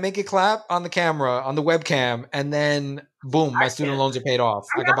Meg and make it clap on the camera, on the webcam, and then Boom, my I student can't. loans are paid off.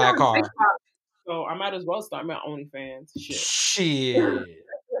 I I mean, can I'm buy a on car. TikTok, so I might as well start my OnlyFans. Shit.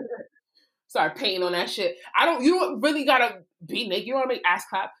 Start paying on that shit. You don't really gotta be naked. You don't wanna make ass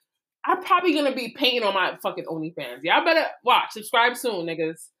clap. I'm probably gonna be painting on my fucking OnlyFans. Y'all better watch. Subscribe soon,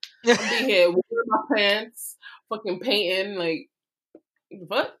 niggas. I'll be here wearing my pants, fucking painting, like,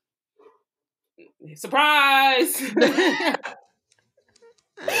 what? Surprise!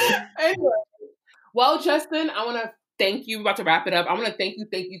 Anyway, well, Justin, I want to thank you. We're about to wrap it up. I want to thank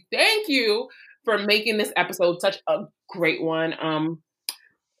you for making this episode such a great one.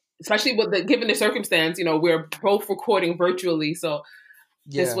 Especially given the circumstance, we're both recording virtually, so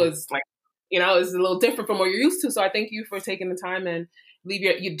this was like, it's a little different from what you're used to. So I thank you for taking the time and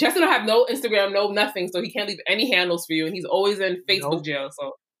leave Justin don't have no Instagram, no nothing, so he can't leave any handles for you, and he's always in Facebook jail.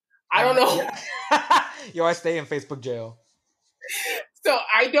 So I don't know. Yo, I stay in Facebook jail. So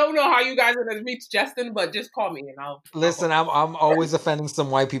I don't know how you guys are gonna reach Justin, but just call me and I'll listen. I'm always offending some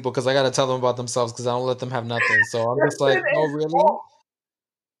white people because I gotta tell them about themselves because I don't let them have nothing. So I'm just like, oh really?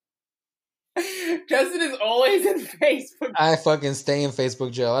 Justin is always in Facebook. I fucking stay in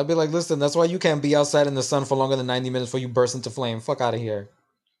Facebook jail. I'd be like, listen, that's why you can't be outside in the sun for longer than 90 minutes before you burst into flame. Fuck out of here.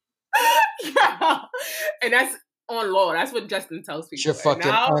 Yeah. And that's on law. That's what Justin tells people. Your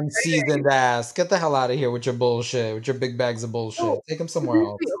fucking unseasoned ass. Get the hell out of here with your bullshit, with your big bags of bullshit. Oh, take them somewhere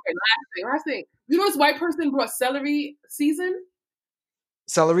else. Okay, last thing. You know this white person brought celery season?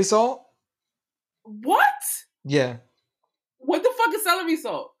 Celery salt? What? Yeah. What the fuck is celery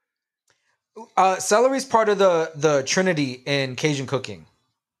salt? Celery's part of the Trinity in Cajun cooking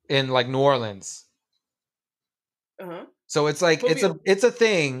in like New Orleans. Uh-huh. So it's like it's a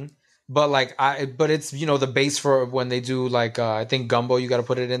thing, but like it's the base for when they do like I think gumbo, you got to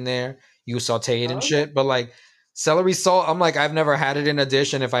put it in there. You saute it and shit, but like celery salt, I'm like I've never had it in a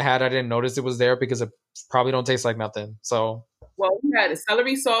dish, and if I had, I didn't notice it was there because it probably don't taste like nothing. So well, we had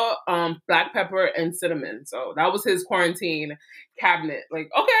celery salt, black pepper, and cinnamon. So that was his quarantine cabinet.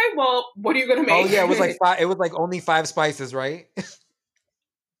 Like, okay, well, what are you gonna make? Oh yeah, it was like five. It was like only 5 spices, right?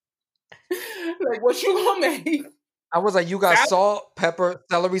 Like, what you gonna make? I was like, you got salt, pepper,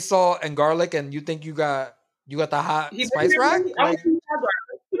 celery salt, and garlic, and you think you got the hot spice rack? Like, he didn't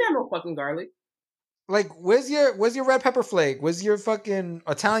have no fucking garlic. Like, where's your red pepper flake? Where's your fucking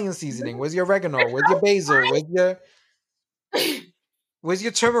Italian seasoning? Where's your oregano? Where's your basil? Where's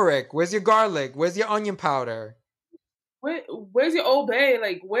your turmeric? Where's your garlic? Where's your onion powder? Where's your Old Bay?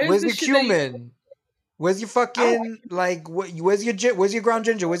 Like, where's your cumin? Where's your fucking where's your ground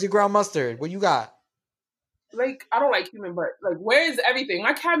ginger? Where's your ground mustard? What you got? Like, I don't like cumin, but like, where's everything?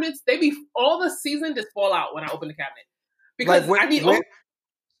 My cabinets, all the season just fall out when I open the cabinet because I need.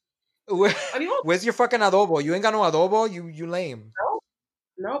 Where's your fucking adobo? You ain't got no adobo. You lame.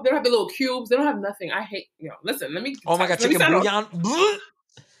 No, they don't have the little cubes. They don't have nothing. I hate. Listen, let me. Oh my god, chicken bouillon.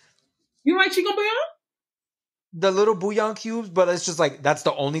 You like chicken bouillon? The little bouillon cubes, but it's just like that's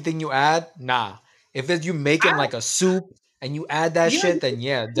the only thing you add. Nah, if you make it like a soup and you add that shit, then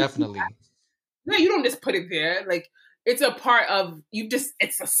yeah, definitely. No, you don't just put it there. Like, it's a part of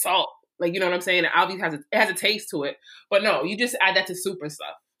it's a salt. Like, you know what I'm saying? It obviously has a taste to it. But no, you just add that to soup and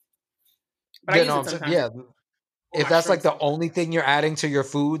stuff. But I use it sometimes. If that's like the only thing you're adding to your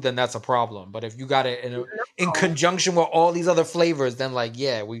food, then that's a problem. But if you got it in conjunction with all these other flavors, then like,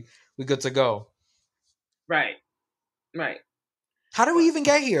 yeah, we good to go. Right. How do we even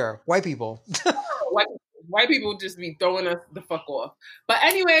get here? White people. White people just be throwing us the fuck off. But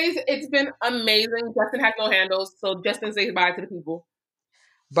anyways, it's been amazing. Justin has no handles, so Justin says bye to the people.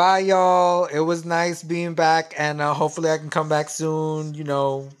 Bye, y'all. It was nice being back, and hopefully I can come back soon.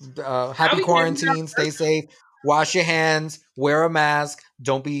 Happy quarantine. Stay safe. Wash your hands. Wear a mask.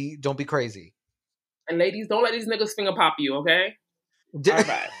 Don't be crazy. And ladies, don't let these niggas finger pop you, okay? All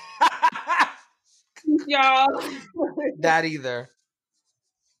right. Y'all. That either.